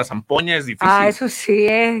física, ¿no? La zampoña es difícil. Eso sí,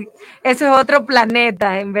 eso es otro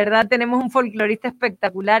planeta. En verdad tenemos un folclorista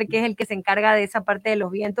espectacular que es el que se encarga de esa parte de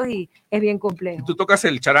los vientos y es bien complejo. Y tú tocas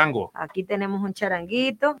el charango. Aquí tenemos un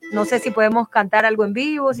charanguito. No sé si podemos cantar algo en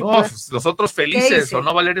vivo. Si nosotros felices, ¿o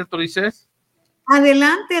no, Valeria? ¿Tú dices?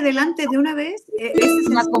 Adelante, de una vez.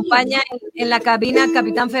 Me acompaña en la cabina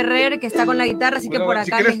Capitán Ferrer, que está con la guitarra, así que por acá.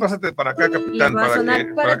 Si quieres, pásate para acá, Capitán.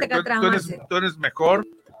 Para que tú eres mejor.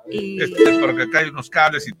 Porque acá hay unos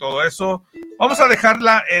cables y todo eso. Vamos a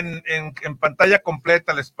dejarla en pantalla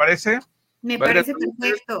completa, ¿les parece? Me parece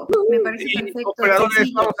perfecto. Operadores,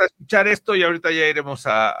 sí. vamos a escuchar esto y ahorita ya iremos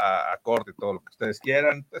a corte, todo lo que ustedes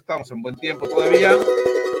quieran. Estamos en buen tiempo todavía.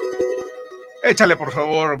 Échale, por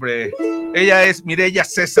favor, hombre. Ella es Mirella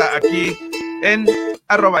Cesa, aquí en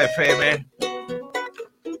 @FM.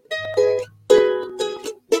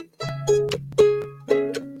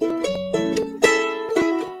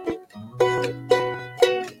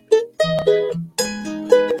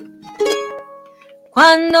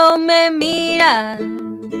 Cuando me miras,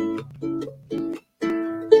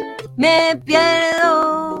 me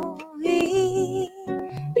pierdo y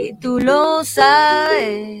tú lo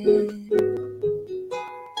sabes.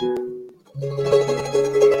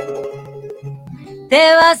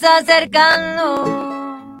 Te vas acercando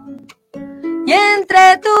y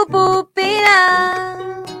entre tu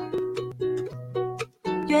pupila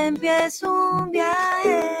yo empiezo un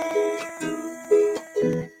viaje.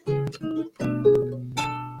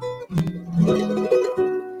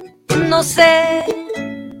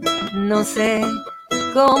 No sé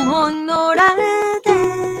cómo ignorarte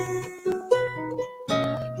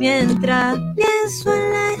mientras pienso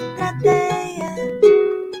en la estrategia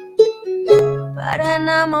para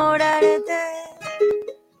enamorarte.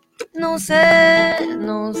 No sé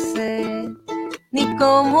ni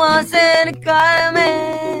cómo acercarme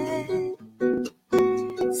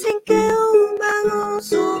sin que un vago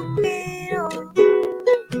suspiro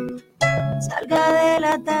salga de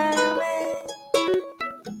la tarde.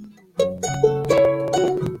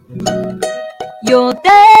 Yo te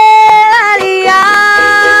daría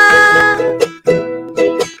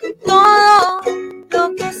todo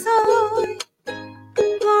lo que soy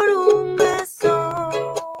por un beso,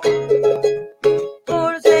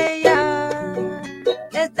 por sellar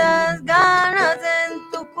estas ganas en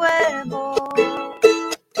tu cuerpo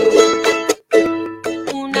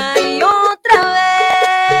una y otra vez.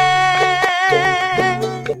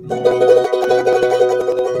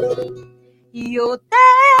 Yo te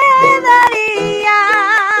daría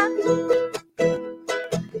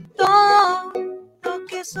todo lo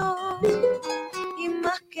que soy y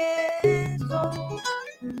más que eso.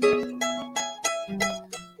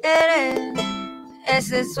 Eres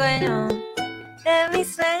ese sueño de mi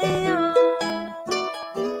sueño.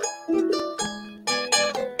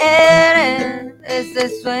 Eres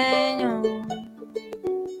ese sueño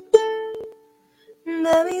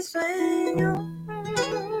de mi sueño.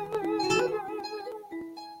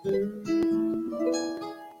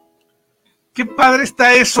 Qué padre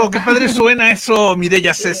está eso, qué padre suena eso,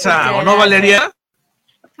 Mirella Cesa, ¿o no, Valeria?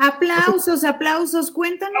 Aplausos.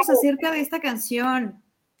 Cuéntanos acerca de esta canción.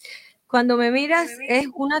 Cuando me miras es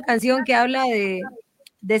una canción que habla de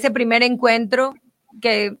ese primer encuentro,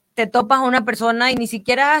 que te topas a una persona y ni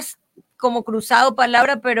siquiera has como cruzado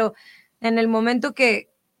palabra, pero en el momento que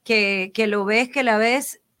lo ves, que la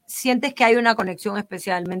ves, sientes que hay una conexión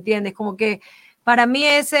especial, ¿me entiendes? Como que para mí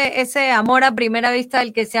ese amor a primera vista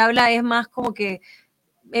del que se habla es más como que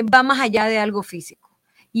va más allá de algo físico.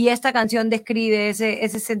 Y esta canción describe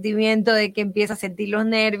ese sentimiento de que empieza a sentir los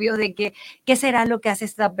nervios, de que qué será lo que hace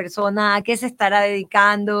esta persona, a qué se estará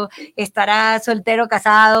dedicando, estará soltero,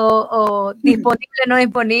 casado o disponible, no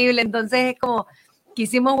disponible. Entonces es como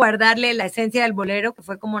quisimos guardarle la esencia del bolero, que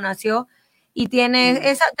fue como nació, y tiene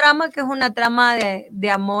esa trama que es una trama de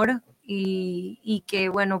amor y que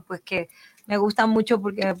bueno, pues que me gusta mucho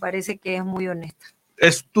porque me parece que es muy honesta.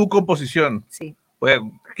 Es tu composición. Sí.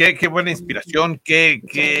 Bueno, qué buena inspiración, qué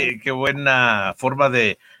buena forma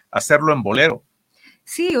de hacerlo en bolero.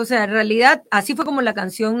 Sí, o sea, en realidad así fue como la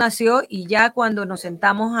canción nació y ya cuando nos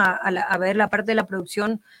sentamos a ver la parte de la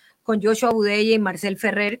producción con Joshua Budella y Marcel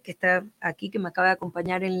Ferrer, que está aquí, que me acaba de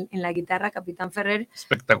acompañar en la guitarra, Capitán Ferrer.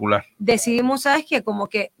 Espectacular. Decidimos, ¿sabes qué? Como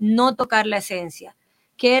que no tocar la esencia,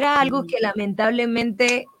 que era algo que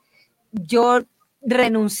lamentablemente yo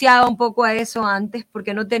renunciaba un poco a eso antes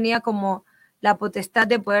porque no tenía como la potestad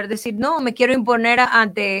de poder decir, no, me quiero imponer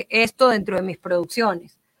ante esto dentro de mis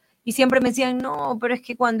producciones. Y siempre me decían, no, pero es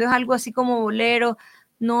que cuando es algo así como bolero,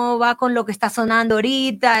 no va con lo que está sonando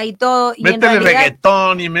ahorita y todo. Y métele en realidad,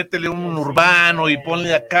 reggaetón y métele un urbano y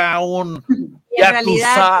ponle acá un... Ya tú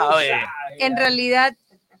sabes. En realidad,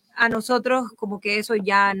 a nosotros como que eso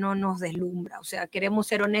ya no nos deslumbra. O sea, queremos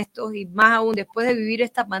ser honestos y más aún después de vivir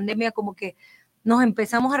esta pandemia, como que nos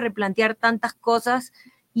empezamos a replantear tantas cosas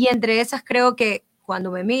y entre esas creo que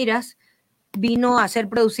cuando me miras, vino a ser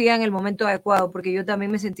producida en el momento adecuado, porque yo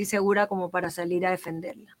también me sentí segura como para salir a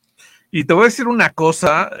defenderla. Y te voy a decir una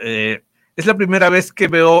cosa, es la primera vez que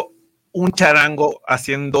veo un charango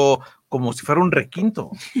haciendo como si fuera un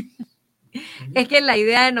requinto. Es que la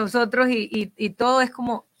idea de nosotros y todo es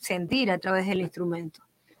como sentir a través del instrumento.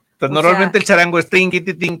 Entonces, normalmente el charango es tinqui,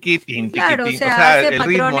 tinqui, tinqui, claro, tinqui, o sea, hace el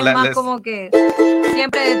patrones ritmo, más como que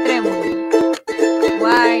siempre de trémolo,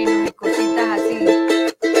 guay, y cositas así.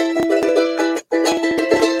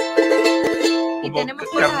 Y tenemos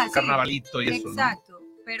cosas así. Carnavalito y eso. Exacto, ¿no?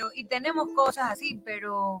 Pero, y tenemos cosas así,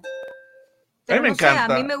 pero a mí me encanta.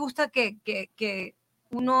 Sé, a mí me gusta que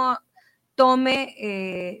uno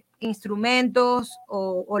tome instrumentos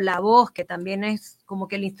o la voz, que también es como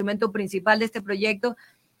que el instrumento principal de este proyecto,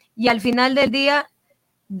 y al final del día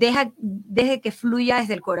deje que fluya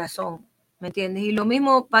desde el corazón, ¿me entiendes? Y lo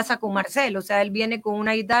mismo pasa con Marcel, o sea, él viene con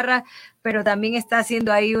una guitarra, pero también está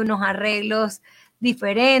haciendo ahí unos arreglos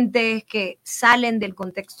diferentes que salen del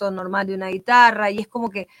contexto normal de una guitarra y es como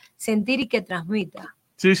que sentir y que transmita.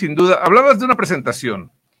 Sí, sin duda. Hablabas de una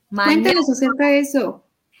presentación. Cuéntanos acerca de eso.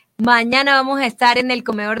 Mañana vamos a estar en el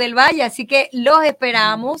Comedor del Valle, así que los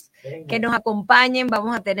esperamos que nos acompañen.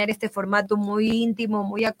 Vamos a tener este formato muy íntimo,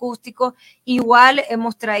 muy acústico. Igual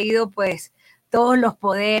hemos traído pues todos los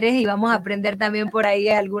poderes y vamos a aprender también por ahí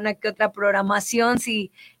alguna que otra programación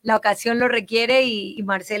si la ocasión lo requiere y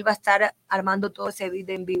Marcel va a estar armando todo ese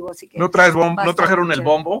video en vivo. Así que ¿No trajeron el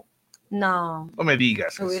bombo? No. No me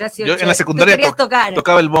digas. Yo en la secundaria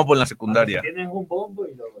tocaba el bombo en la secundaria. Tienes un bombo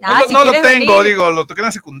y no lo tengo, digo, lo toqué en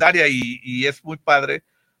la secundaria y es muy padre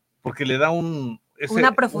porque le da una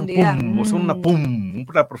profundidad.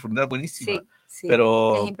 Una profundidad buenísima. Sí, sí,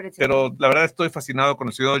 pero la verdad estoy fascinado con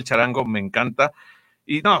el sonido del charango, me encanta.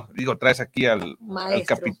 Y no, digo, traes aquí al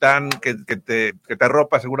capitán que te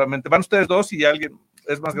arropa seguramente. ¿Van ustedes dos y alguien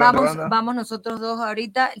es más grande? Vamos nosotros dos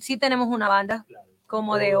ahorita. Sí tenemos una banda.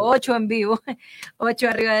 Como de 8 en vivo, 8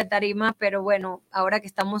 arriba de tarima, pero bueno, ahora que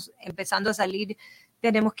estamos empezando a salir,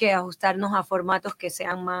 tenemos que ajustarnos a formatos que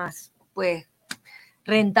sean más, pues,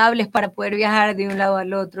 rentables para poder viajar de un lado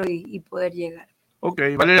al otro y poder llegar. Ok,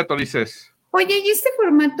 Valeria Torices. Oye, y este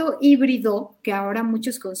formato híbrido, que ahora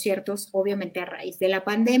muchos conciertos, obviamente a raíz de la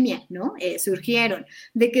pandemia, ¿no? Surgieron,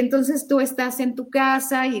 de que entonces tú estás en tu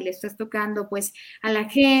casa y le estás tocando pues a la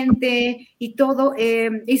gente y todo.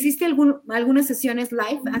 ¿Hiciste algunas sesiones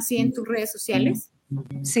live así en tus redes sociales?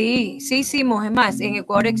 Sí hicimos. Es más, en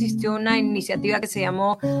Ecuador existió una iniciativa que se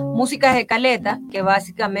llamó Músicas de Caleta, que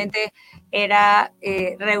básicamente era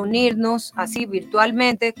reunirnos así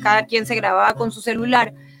virtualmente, cada quien se grababa con su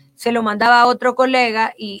celular, se lo mandaba a otro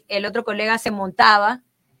colega y el otro colega se montaba,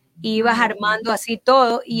 ibas armando así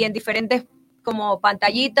todo y en diferentes como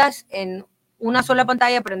pantallitas, en una sola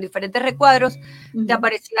pantalla, pero en diferentes recuadros, te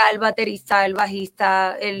aparecía el baterista, el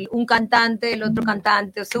bajista, un cantante, el otro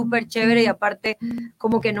cantante, súper chévere y aparte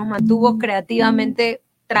como que nos mantuvo creativamente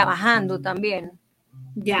trabajando también.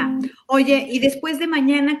 Ya. Oye, y después de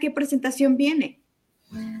mañana, ¿qué presentación viene?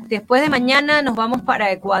 Después de mañana nos vamos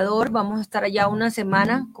para Ecuador, vamos a estar allá una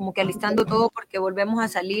semana, como que alistando todo porque volvemos a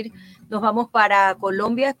salir. Nos vamos para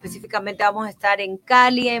Colombia, específicamente vamos a estar en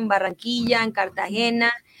Cali, en Barranquilla, en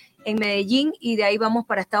Cartagena, en Medellín y de ahí vamos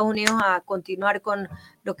para Estados Unidos a continuar con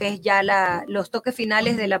lo que es ya los toques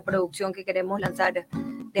finales de la producción que queremos lanzar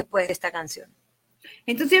después de esta canción.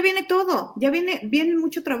 Entonces ya viene todo, ya viene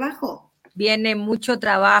mucho trabajo. Viene mucho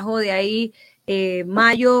trabajo de ahí.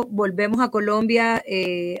 Mayo volvemos a Colombia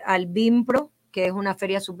al BIMPRO, que es una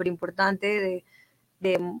feria súper importante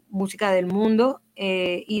de música del mundo,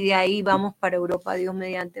 y de ahí vamos para Europa, Dios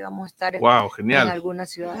mediante, vamos a estar genial. en algunas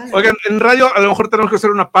ciudades. Oigan, en radio a lo mejor tenemos que hacer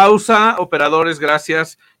una pausa. Operadores,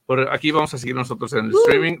 gracias. Por aquí vamos a seguir nosotros en el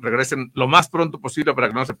streaming. Regresen lo más pronto posible para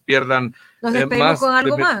que no se pierdan. Nos despedimos con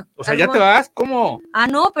algo más. O sea, ¿ya te vas? ¿Cómo?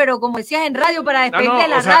 No, pero como decías en radio, para despedirte de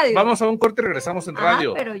la radio. Vamos a un corte y regresamos en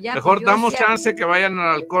radio. Pero ya, mejor damos chance que vayan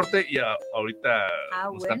al corte y ahorita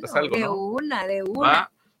nos cantas algo, de ¿no? de una.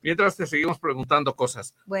 ¿Va? Mientras te seguimos preguntando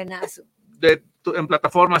cosas. Buenazo. En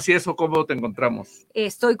plataformas y eso, ¿cómo te encontramos?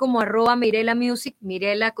 Estoy como @Mirella Music,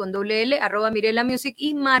 Mirella con doble L, @Mirella Music,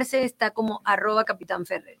 y Marce está como @Capitán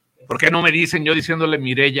Ferrer. ¿Por qué no me dicen yo diciéndole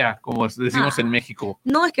Mirella, como decimos en México?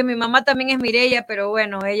 No, es que mi mamá también es Mirella, pero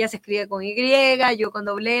bueno, ella se escribe con Y, yo con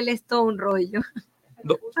doble L, es todo un rollo.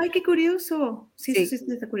 No. Ay, qué curioso. Sí,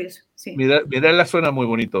 está curioso. Sí. Mirella suena muy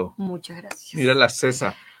bonito. Muchas gracias. Mirella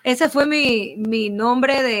Cesa. Ese fue mi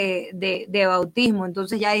nombre de bautismo,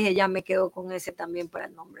 entonces ya dije, ya me quedo con ese también para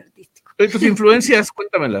el nombre artístico. ¿Tus influencias?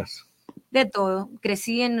 Cuéntamelas. De todo.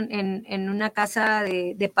 Crecí en una casa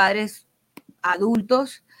de padres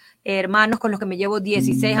adultos, hermanos con los que me llevo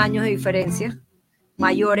 16 años de diferencia,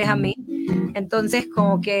 mayores a mí. Entonces,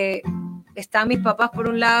 como que están mis papás por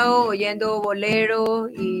un lado oyendo bolero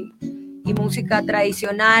y música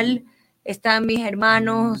tradicional, están mis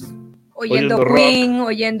hermanos oyendo Queen,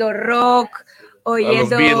 oyendo rock,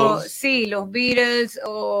 oyendo los Beatles,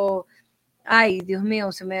 o ay, Dios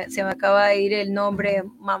mío, se me acaba de ir el nombre,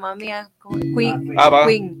 mamá mía, Queen.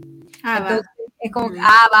 Entonces, es como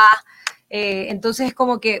ABBA. Entonces es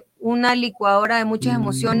como que una licuadora de muchas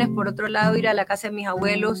emociones. Por otro lado, ir a la casa de mis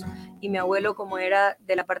abuelos, y mi abuelo, como era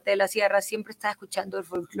de la parte de la sierra, siempre estaba escuchando el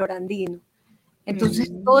folclore andino.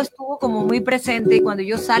 Entonces todo estuvo como muy presente, y cuando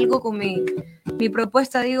yo salgo con mi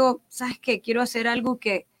propuesta, digo, ¿sabes qué? Quiero hacer algo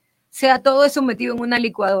que sea todo eso metido en una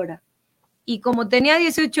licuadora. Y como tenía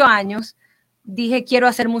 18 años, dije, quiero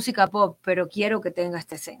hacer música pop, pero quiero que tenga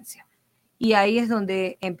esta esencia. Y ahí es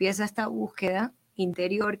donde empieza esta búsqueda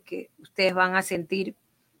interior que ustedes van a sentir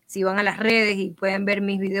si van a las redes y pueden ver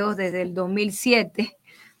mis videos desde el 2007,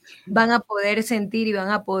 van a poder sentir y van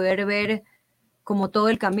a poder ver como todo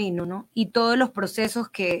el camino, ¿no? Y todos los procesos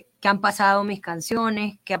que han pasado mis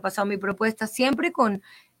canciones, que ha pasado mi propuesta, siempre con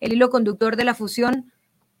el hilo conductor de la fusión,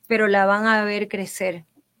 pero la van a ver crecer.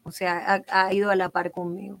 O sea, ha ido a la par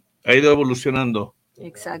conmigo. Ha ido evolucionando.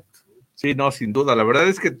 Exacto. Sí, no, sin duda. La verdad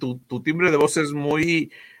es que tu timbre de voz es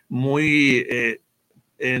muy muy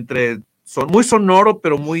sonoro,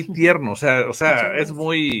 pero muy tierno. O sea, es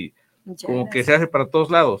muy como que se hace para todos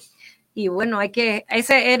lados. Y bueno,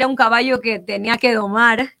 ese era un caballo que tenía que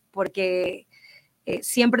domar, porque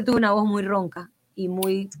siempre tuve una voz muy ronca y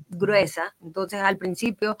muy gruesa. Entonces, al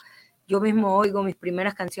principio, yo mismo oigo mis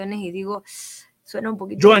primeras canciones y digo, suena un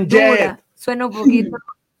poquito dura, suena un poquito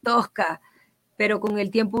tosca, pero con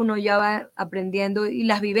el tiempo uno ya va aprendiendo, y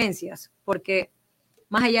las vivencias, porque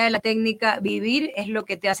más allá de la técnica, vivir es lo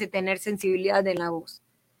que te hace tener sensibilidad en la voz.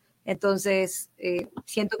 Entonces,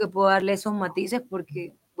 siento que puedo darle esos matices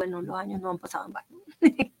porque, bueno, los años no han pasado en vano.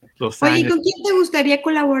 Oye, ¿con quién te gustaría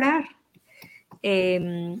colaborar?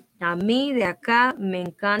 A mí de acá me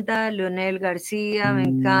encanta Leonel García, me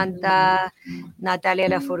encanta Natalia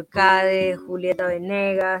Lafourcade, Julieta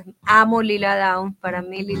Venegas, amo Lila Downs. Para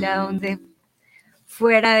mí Lila Downs es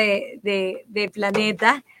fuera de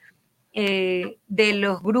planeta. De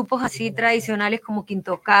los grupos así tradicionales como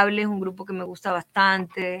Quintocable, es un grupo que me gusta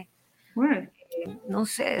bastante. No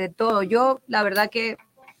sé, de todo. Yo la verdad que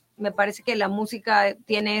me parece que la música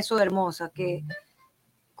tiene eso de hermosa, que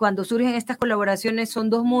cuando surgen estas colaboraciones son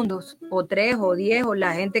dos mundos, o 3 o 10, o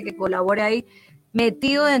la gente que colabora ahí,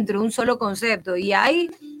 metido dentro de un solo concepto, y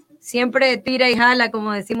ahí siempre tira y jala,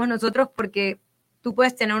 como decimos nosotros, porque tú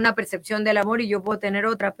puedes tener una percepción del amor y yo puedo tener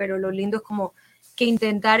otra, pero lo lindo es como que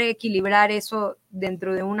intentar equilibrar eso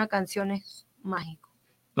dentro de una canción es mágico.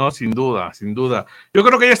 No, sin duda, sin duda. Yo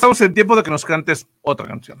creo que ya estamos en tiempo de que nos cantes otra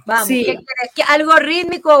canción. Vamos, sí. ¿Qué quieres? ¿Algo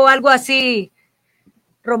rítmico o algo así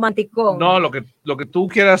romántico? No, lo que tú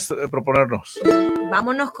quieras proponernos.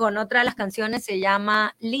 Vámonos con otra de las canciones, se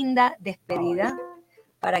llama Linda Despedida,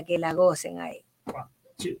 para que la gocen ahí.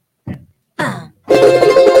 Sí.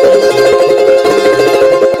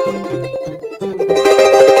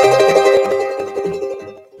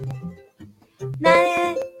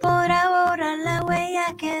 Nadie podrá borrar la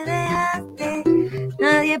huella que dejaste,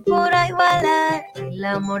 nadie podrá igualar el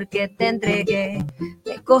amor que te entregué.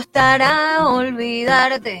 Me costará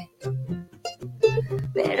olvidarte,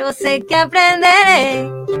 pero sé que aprenderé.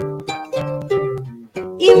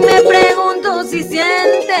 Y me pregunto si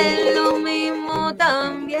sientes lo mismo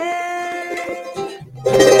también.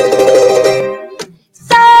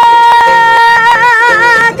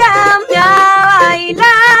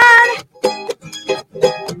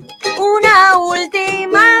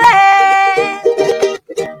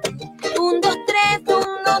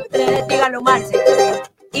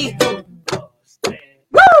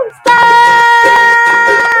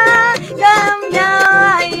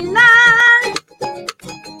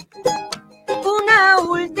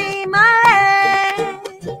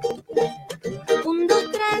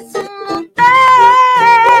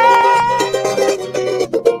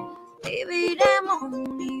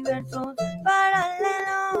 universos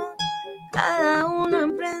paralelos, cada uno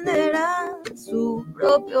emprenderá su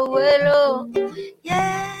propio vuelo, y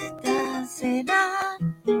esta será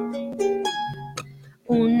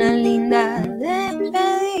una linda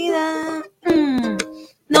despedida.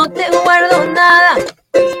 No te guardo nada,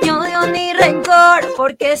 ni odio ni rencor,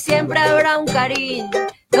 porque siempre habrá un cariño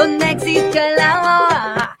donde existe el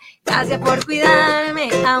amor. Gracias por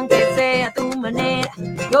cuidarme, aunque sea a tu manera.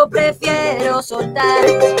 Yo prefiero soltar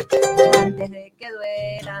antes de que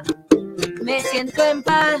duela. Me siento en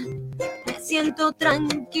paz, me siento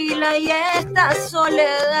tranquila, y esta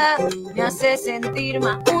soledad me hace sentir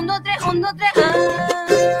más. 1, 2, 3, 1, 2, 3.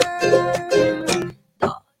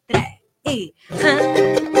 2, 3 y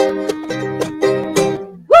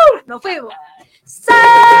nos fuimos. Sácame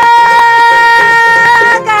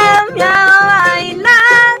a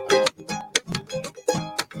bailar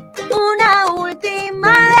una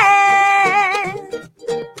última vez.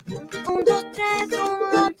 1, 2, 3, 1,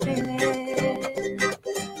 2, 3.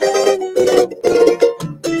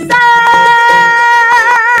 Sácame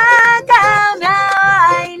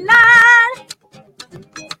a bailar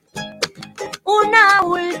una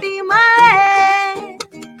última vez.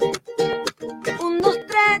 1, 2,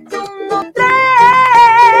 3, 1, 3.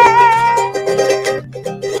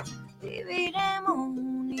 Viviremos un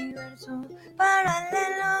universo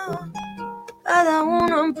paralelo, cada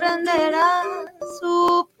uno emprenderá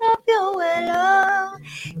su propio vuelo,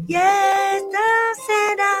 y esta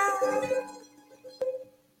será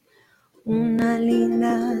una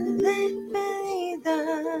linda despedida.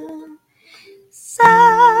 Sácame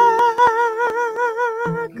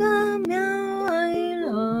a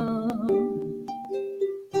bailar.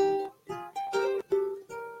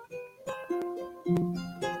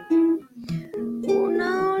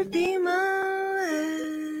 Una última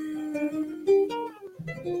vez.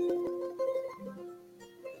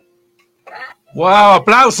 ¡Wow!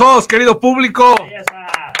 ¡Aplausos, querido público!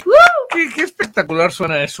 Qué espectacular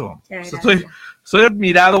suena eso. Estoy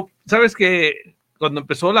admirado. ¿Sabes que cuando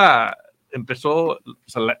empezó el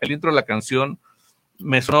intro de la canción,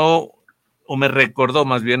 me sonó, o me recordó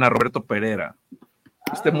más bien, a Roberto Pereira,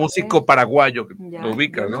 músico paraguayo, que lo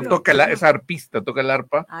ubicas, ¿no? Es arpista, toca el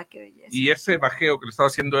arpa. Qué belleza. Y ese bajeo que le estaba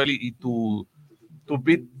haciendo él y tu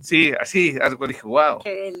beat, sí, así, algo dije, wow.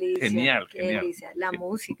 Qué delicia, genial. Delicia. La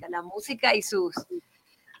música y sus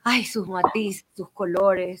matices, sus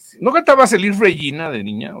colores. ¿No cantabas el Regina de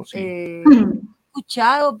niña? ¿O sí? He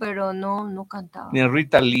escuchado, pero no cantaba. Ni a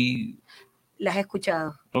Rita Lee. Las he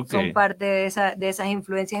escuchado. Okay. Son parte de esas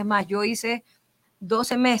influencias. Es más, yo hice 2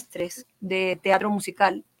 semestres de teatro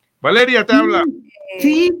musical. Valeria, te habla.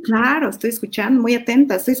 Sí, claro, estoy escuchando muy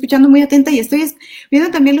atenta y estoy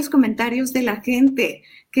viendo también los comentarios de la gente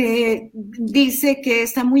que dice que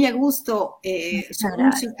está muy a gusto su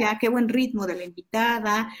música, qué buen ritmo de la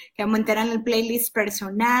invitada, que aumentarán el playlist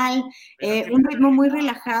personal, un ritmo muy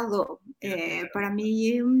relajado. Para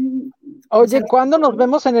mí... Oye, ¿cuándo nos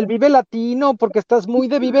vemos en el Vive Latino? Porque estás muy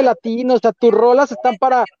de Vive Latino, o sea, tus rolas están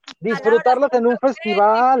para disfrutarlas en un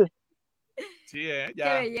festival. Sí,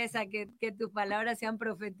 ya. Qué belleza que tus palabras sean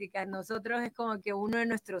proféticas. Nosotros es como que uno de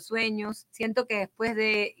nuestros sueños. Siento que después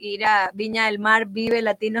de ir a Viña del Mar, Vive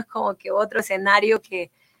Latino es como que otro escenario que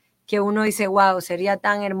uno dice, wow, sería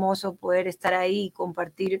tan hermoso poder estar ahí y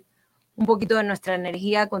compartir un poquito de nuestra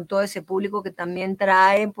energía con todo ese público que también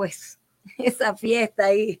trae, pues, esa fiesta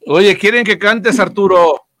ahí. Oye, ¿quieren que cantes,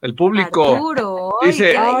 Arturo? El público. Arturo,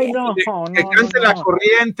 dice, que cante La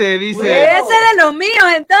Corriente, dice. Ese de los míos,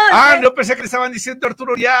 entonces. Yo pensé que le estaban diciendo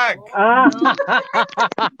Arturo Jack.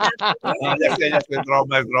 Ya sé, es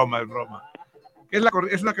broma.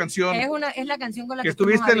 Es una canción. Es la canción con la que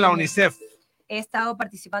estuviste en la UNICEF. He estado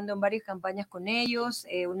participando en varias campañas con ellos.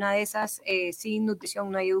 Una de esas, Sin Nutrición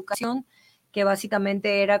No Hay Educación, que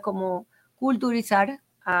básicamente era como culturizar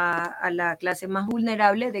a la clase más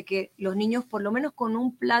vulnerable de que los niños, por lo menos con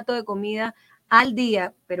un plato de comida al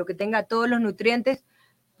día, pero que tenga todos los nutrientes,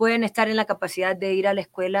 pueden estar en la capacidad de ir a la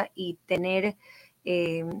escuela y tener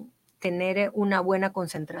una buena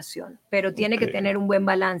concentración, pero tiene que tener un buen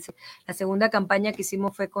balance. La segunda campaña que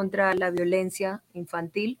hicimos fue contra la violencia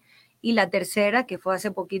infantil, y la tercera, que fue hace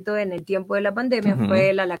poquito en el tiempo de la pandemia,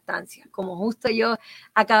 fue la lactancia. Como justo yo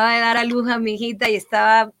acababa de dar a luz a mi hijita y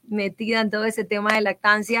estaba metida en todo ese tema de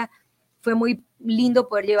lactancia, fue muy lindo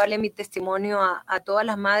poder llevarle mi testimonio a todas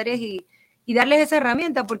las madres y darles esa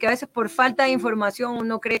herramienta, porque a veces por falta de información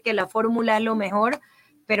uno cree que la fórmula es lo mejor,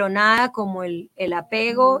 pero nada como el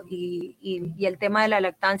apego y el tema de la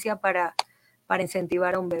lactancia para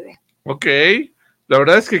incentivar a un bebé. Ok. La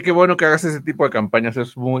verdad es que qué bueno que hagas ese tipo de campañas,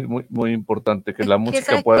 es muy, muy, muy importante que la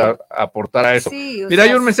música pueda aportar a eso. Sí, mira,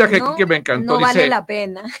 hay un mensaje aquí que me encantó. No vale la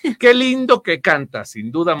pena. Qué lindo que cantas, sin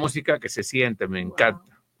duda música que se siente, me encanta.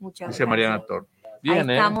 Muchas dice gracias. Mariana Tor. Bien,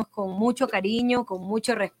 ahí estamos con mucho cariño, con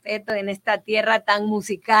mucho respeto en esta tierra tan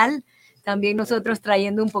musical, también nosotros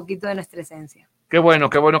trayendo un poquito de nuestra esencia. Qué bueno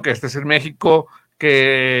que estés en México,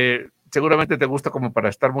 que seguramente te gusta como para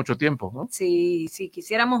estar mucho tiempo, ¿no? Sí,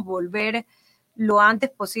 quisiéramos volver lo antes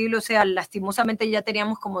posible, o sea, lastimosamente ya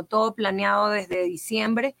teníamos como todo planeado desde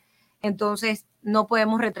diciembre, entonces no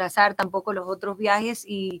podemos retrasar tampoco los otros viajes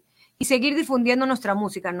y seguir difundiendo nuestra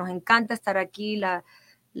música. Nos encanta estar aquí, la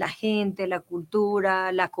gente, la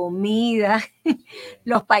cultura, la comida,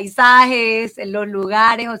 los paisajes, los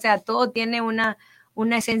lugares, o sea, todo tiene una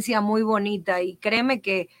esencia muy bonita y créeme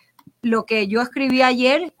que lo que yo escribí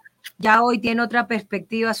ayer ya hoy tiene otra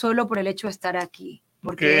perspectiva solo por el hecho de estar aquí,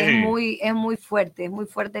 porque es muy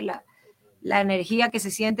fuerte la energía que se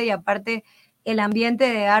siente y aparte el ambiente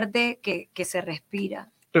de arte que se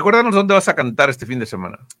respira. Recuérdanos dónde vas a cantar este fin de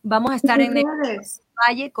semana. Vamos a estar en el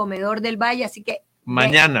Valle, Comedor del Valle, así que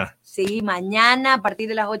mañana. Sí, mañana a partir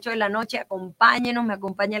de las 8 de la noche, acompáñenos, me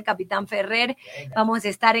acompaña el capitán Ferrer, vamos a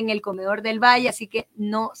estar en el Comedor del Valle, así que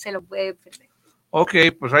no se lo puede perder. Ok,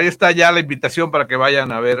 pues ahí está ya la invitación para que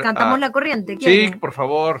vayan a ver. ¿Cantamos La Corriente? ¿Quieren? Sí, por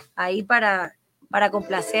favor. Ahí para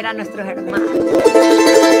complacer a nuestros hermanos.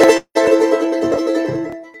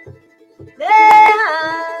 Deja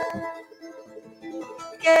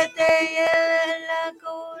que te lleve la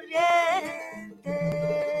corriente.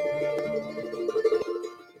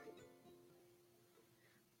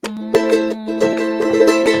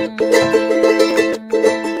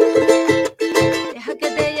 Deja que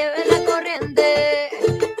te lleve la corriente,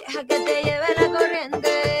 deja que te lleve la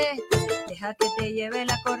corriente, deja que te lleve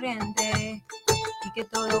la corriente y que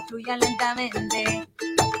todo fluya lentamente.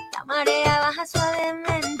 La marea baja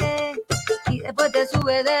suavemente y después te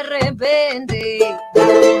sube de repente.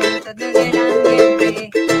 Desde el ambiente,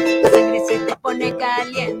 la sangre se te pone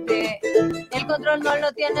caliente. El control no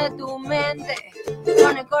lo tiene tu mente,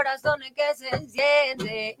 son el corazón el que se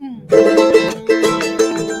enciende.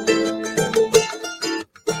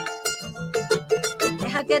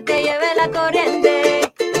 Deja que te lleve la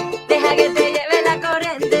corriente, deja que te lleve la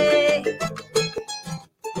corriente.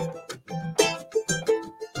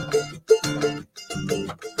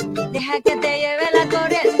 Deja que te lleve la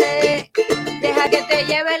corriente, deja que te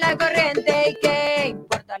lleve la corriente. Y que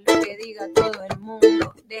importa lo que diga todo el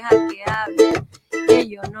mundo, deja que hable, que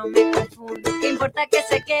yo no me confundo. Que importa que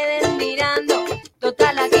se queden mirando,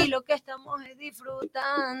 total aquí lo que estamos es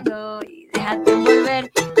disfrutando. Y déjate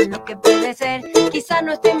envolver en lo que puede ser, quizás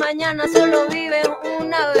no esté mañana, solo vive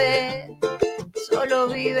una vez, solo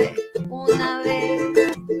vive una vez.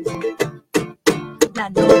 La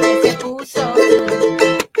noche se puso,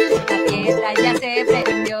 la fiesta ya se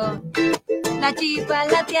prendió, la chispa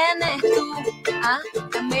la tienes tú,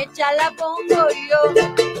 la mecha la pongo yo.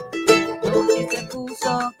 La noche se puso,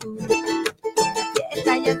 la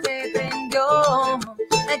fiesta ya se prendió,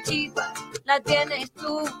 la chispa la tienes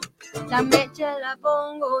tú, la mecha la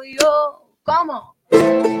pongo yo. ¿Cómo?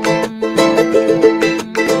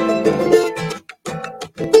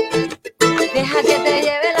 Deja que te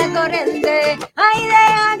lleve la corriente, ay,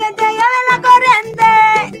 deja que te lleve la corriente,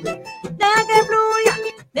 deja que fluya,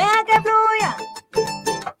 deja que fluya.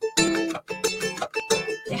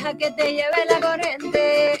 Deja que te lleve la corriente,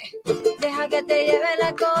 deja que te lleve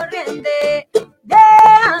la corriente,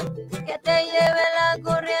 deja que te lleve la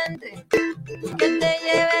corriente, que te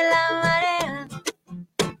lleve la marea.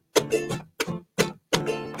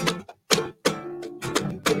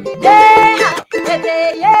 Deja que te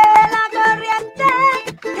lleve la corriente,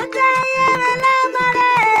 que te lleve la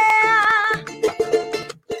marea.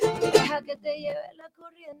 Deja que te lleve la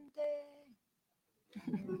corriente.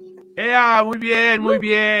 Muy bien, muy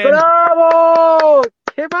bien. ¡Bravo!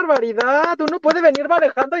 ¡Qué barbaridad! Uno puede venir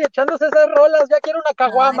manejando y echándose esas rolas. Ya quiero una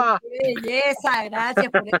caguama. Ay, qué belleza, gracias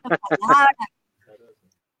por estas palabras.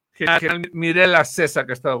 Genial. Mirella Cesa,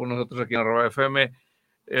 que ha estado con nosotros aquí en @FM.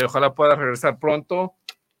 Ojalá pueda regresar pronto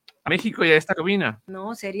a México y a esta cabina.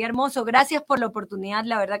 No, sería hermoso. Gracias por la oportunidad.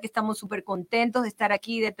 La verdad que estamos súper contentos de estar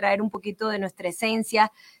aquí, de traer un poquito de nuestra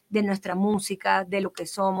esencia, de nuestra música, de lo que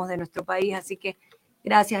somos, de nuestro país. Así que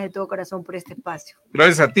gracias de todo corazón por este espacio.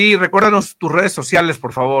 Gracias a ti. Recuérdanos tus redes sociales,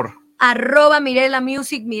 por favor. @Mirella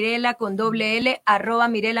Music, Mirella con doble L,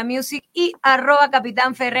 @Mirella Music y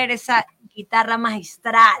 @Capitán Ferrer, esa guitarra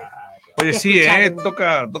magistral. Oye, sí,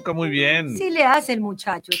 toca muy bien. Sí le hace el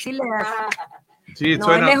muchacho, sí le hace. Sí,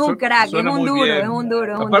 no, él es un crack, es un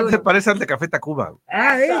duro. Aparte parece al de Café Tacuba.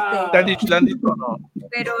 Ah, ¿viste? ¿Te han dicho o no?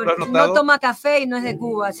 Pero no toma café y no es de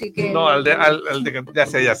Cuba, así que... No, al de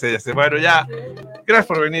ya sé. Bueno, ya. Gracias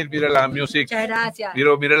por venir, Mirella Music. Muchas gracias.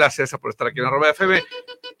 Mirella Cesa por estar aquí en @FM.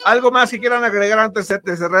 ¿Algo más que quieran agregar antes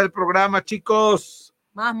de cerrar el programa, chicos?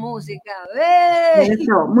 Más música.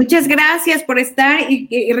 Eso. Muchas gracias por estar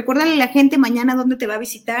y recuérdale a la gente mañana dónde te va a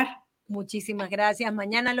visitar. Muchísimas gracias.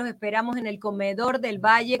 Mañana los esperamos en el Comedor del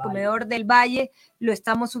Valle. Lo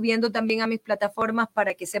estamos subiendo también a mis plataformas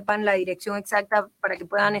para que sepan la dirección exacta, para que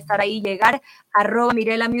puedan estar ahí, llegar.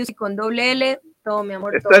 @Mirella Music con =L. Todo, mi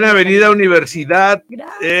amor. Está en Avenida Universidad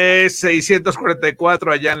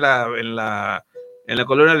 644, allá en la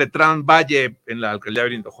colonia Letrán Valle, en la alcaldía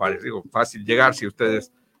Benito Juárez. Digo, fácil llegar si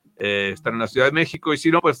ustedes están en la Ciudad de México, y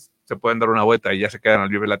si no, pues se pueden dar una vuelta y ya se quedan al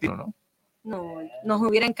Vive Latino, ¿no? No, nos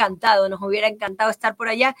hubiera encantado estar por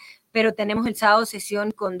allá, pero tenemos el sábado sesión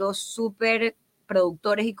con 2 súper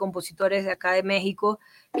productores y compositores de acá de México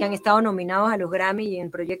que han estado nominados a los Grammy y en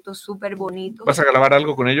proyectos súper bonitos. ¿Vas a grabar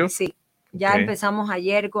algo con ellos? Sí, ya empezamos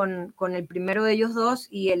ayer con el primero de ellos 2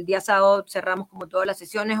 y el día sábado cerramos como todas las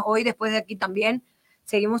sesiones. Hoy, después de aquí también,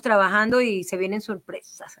 seguimos trabajando y se vienen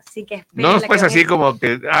sorpresas, así que no es pues así como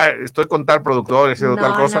que estoy con tal productor, o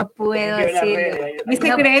tal cosa. No puedo decirlo.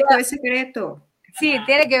 Es secreto. Sí,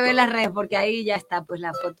 tiene que ver las redes porque ahí ya está pues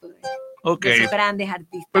la foto de esos grandes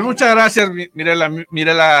artistas. Pues muchas gracias,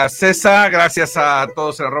 Mirella Cesa, gracias a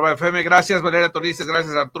todos en @FM, gracias Valeria Torices,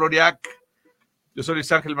 gracias a Arturo Oriac. Yo soy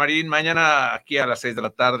Luis Ángel Marín, mañana aquí a las 6 de la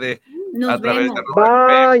tarde Nos través vemos. de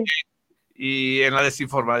Bye. Y en la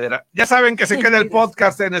Desinformadera. Ya saben que se queda el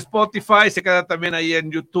podcast en Spotify, se queda también ahí en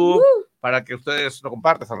YouTube, para que ustedes lo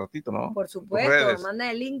compartan al ratito, ¿no? Por supuesto, manda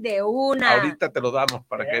el link de una. Ahorita te lo damos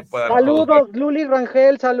para que puedan. Saludos, Luli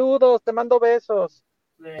Rangel, saludos, te mando besos.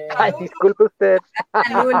 Ay, disculpe usted.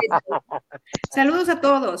 Saludos a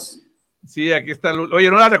todos. Sí, aquí está Luli. Oye,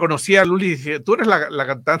 no la reconocía, Luli. Tú eres la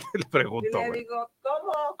cantante, le pregunto. Y le digo,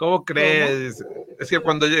 ¿Cómo crees? Es que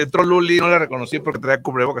cuando entró Luli no la reconocí porque traía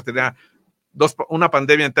cubrebocas, tenía una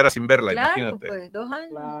pandemia entera sin verla, claro, imagínate. Pues, 2 años.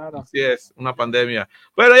 Claro. Así es, una pandemia.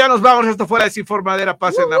 Bueno, ya nos vamos, esto fue la Desinformadera,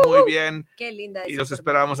 pásenla muy bien. Qué linda. Y los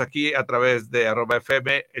esperamos aquí a través de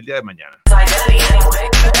 @FM el día de mañana.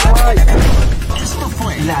 Esto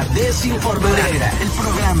fue la Desinformadera, el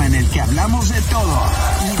programa en el que hablamos de todo,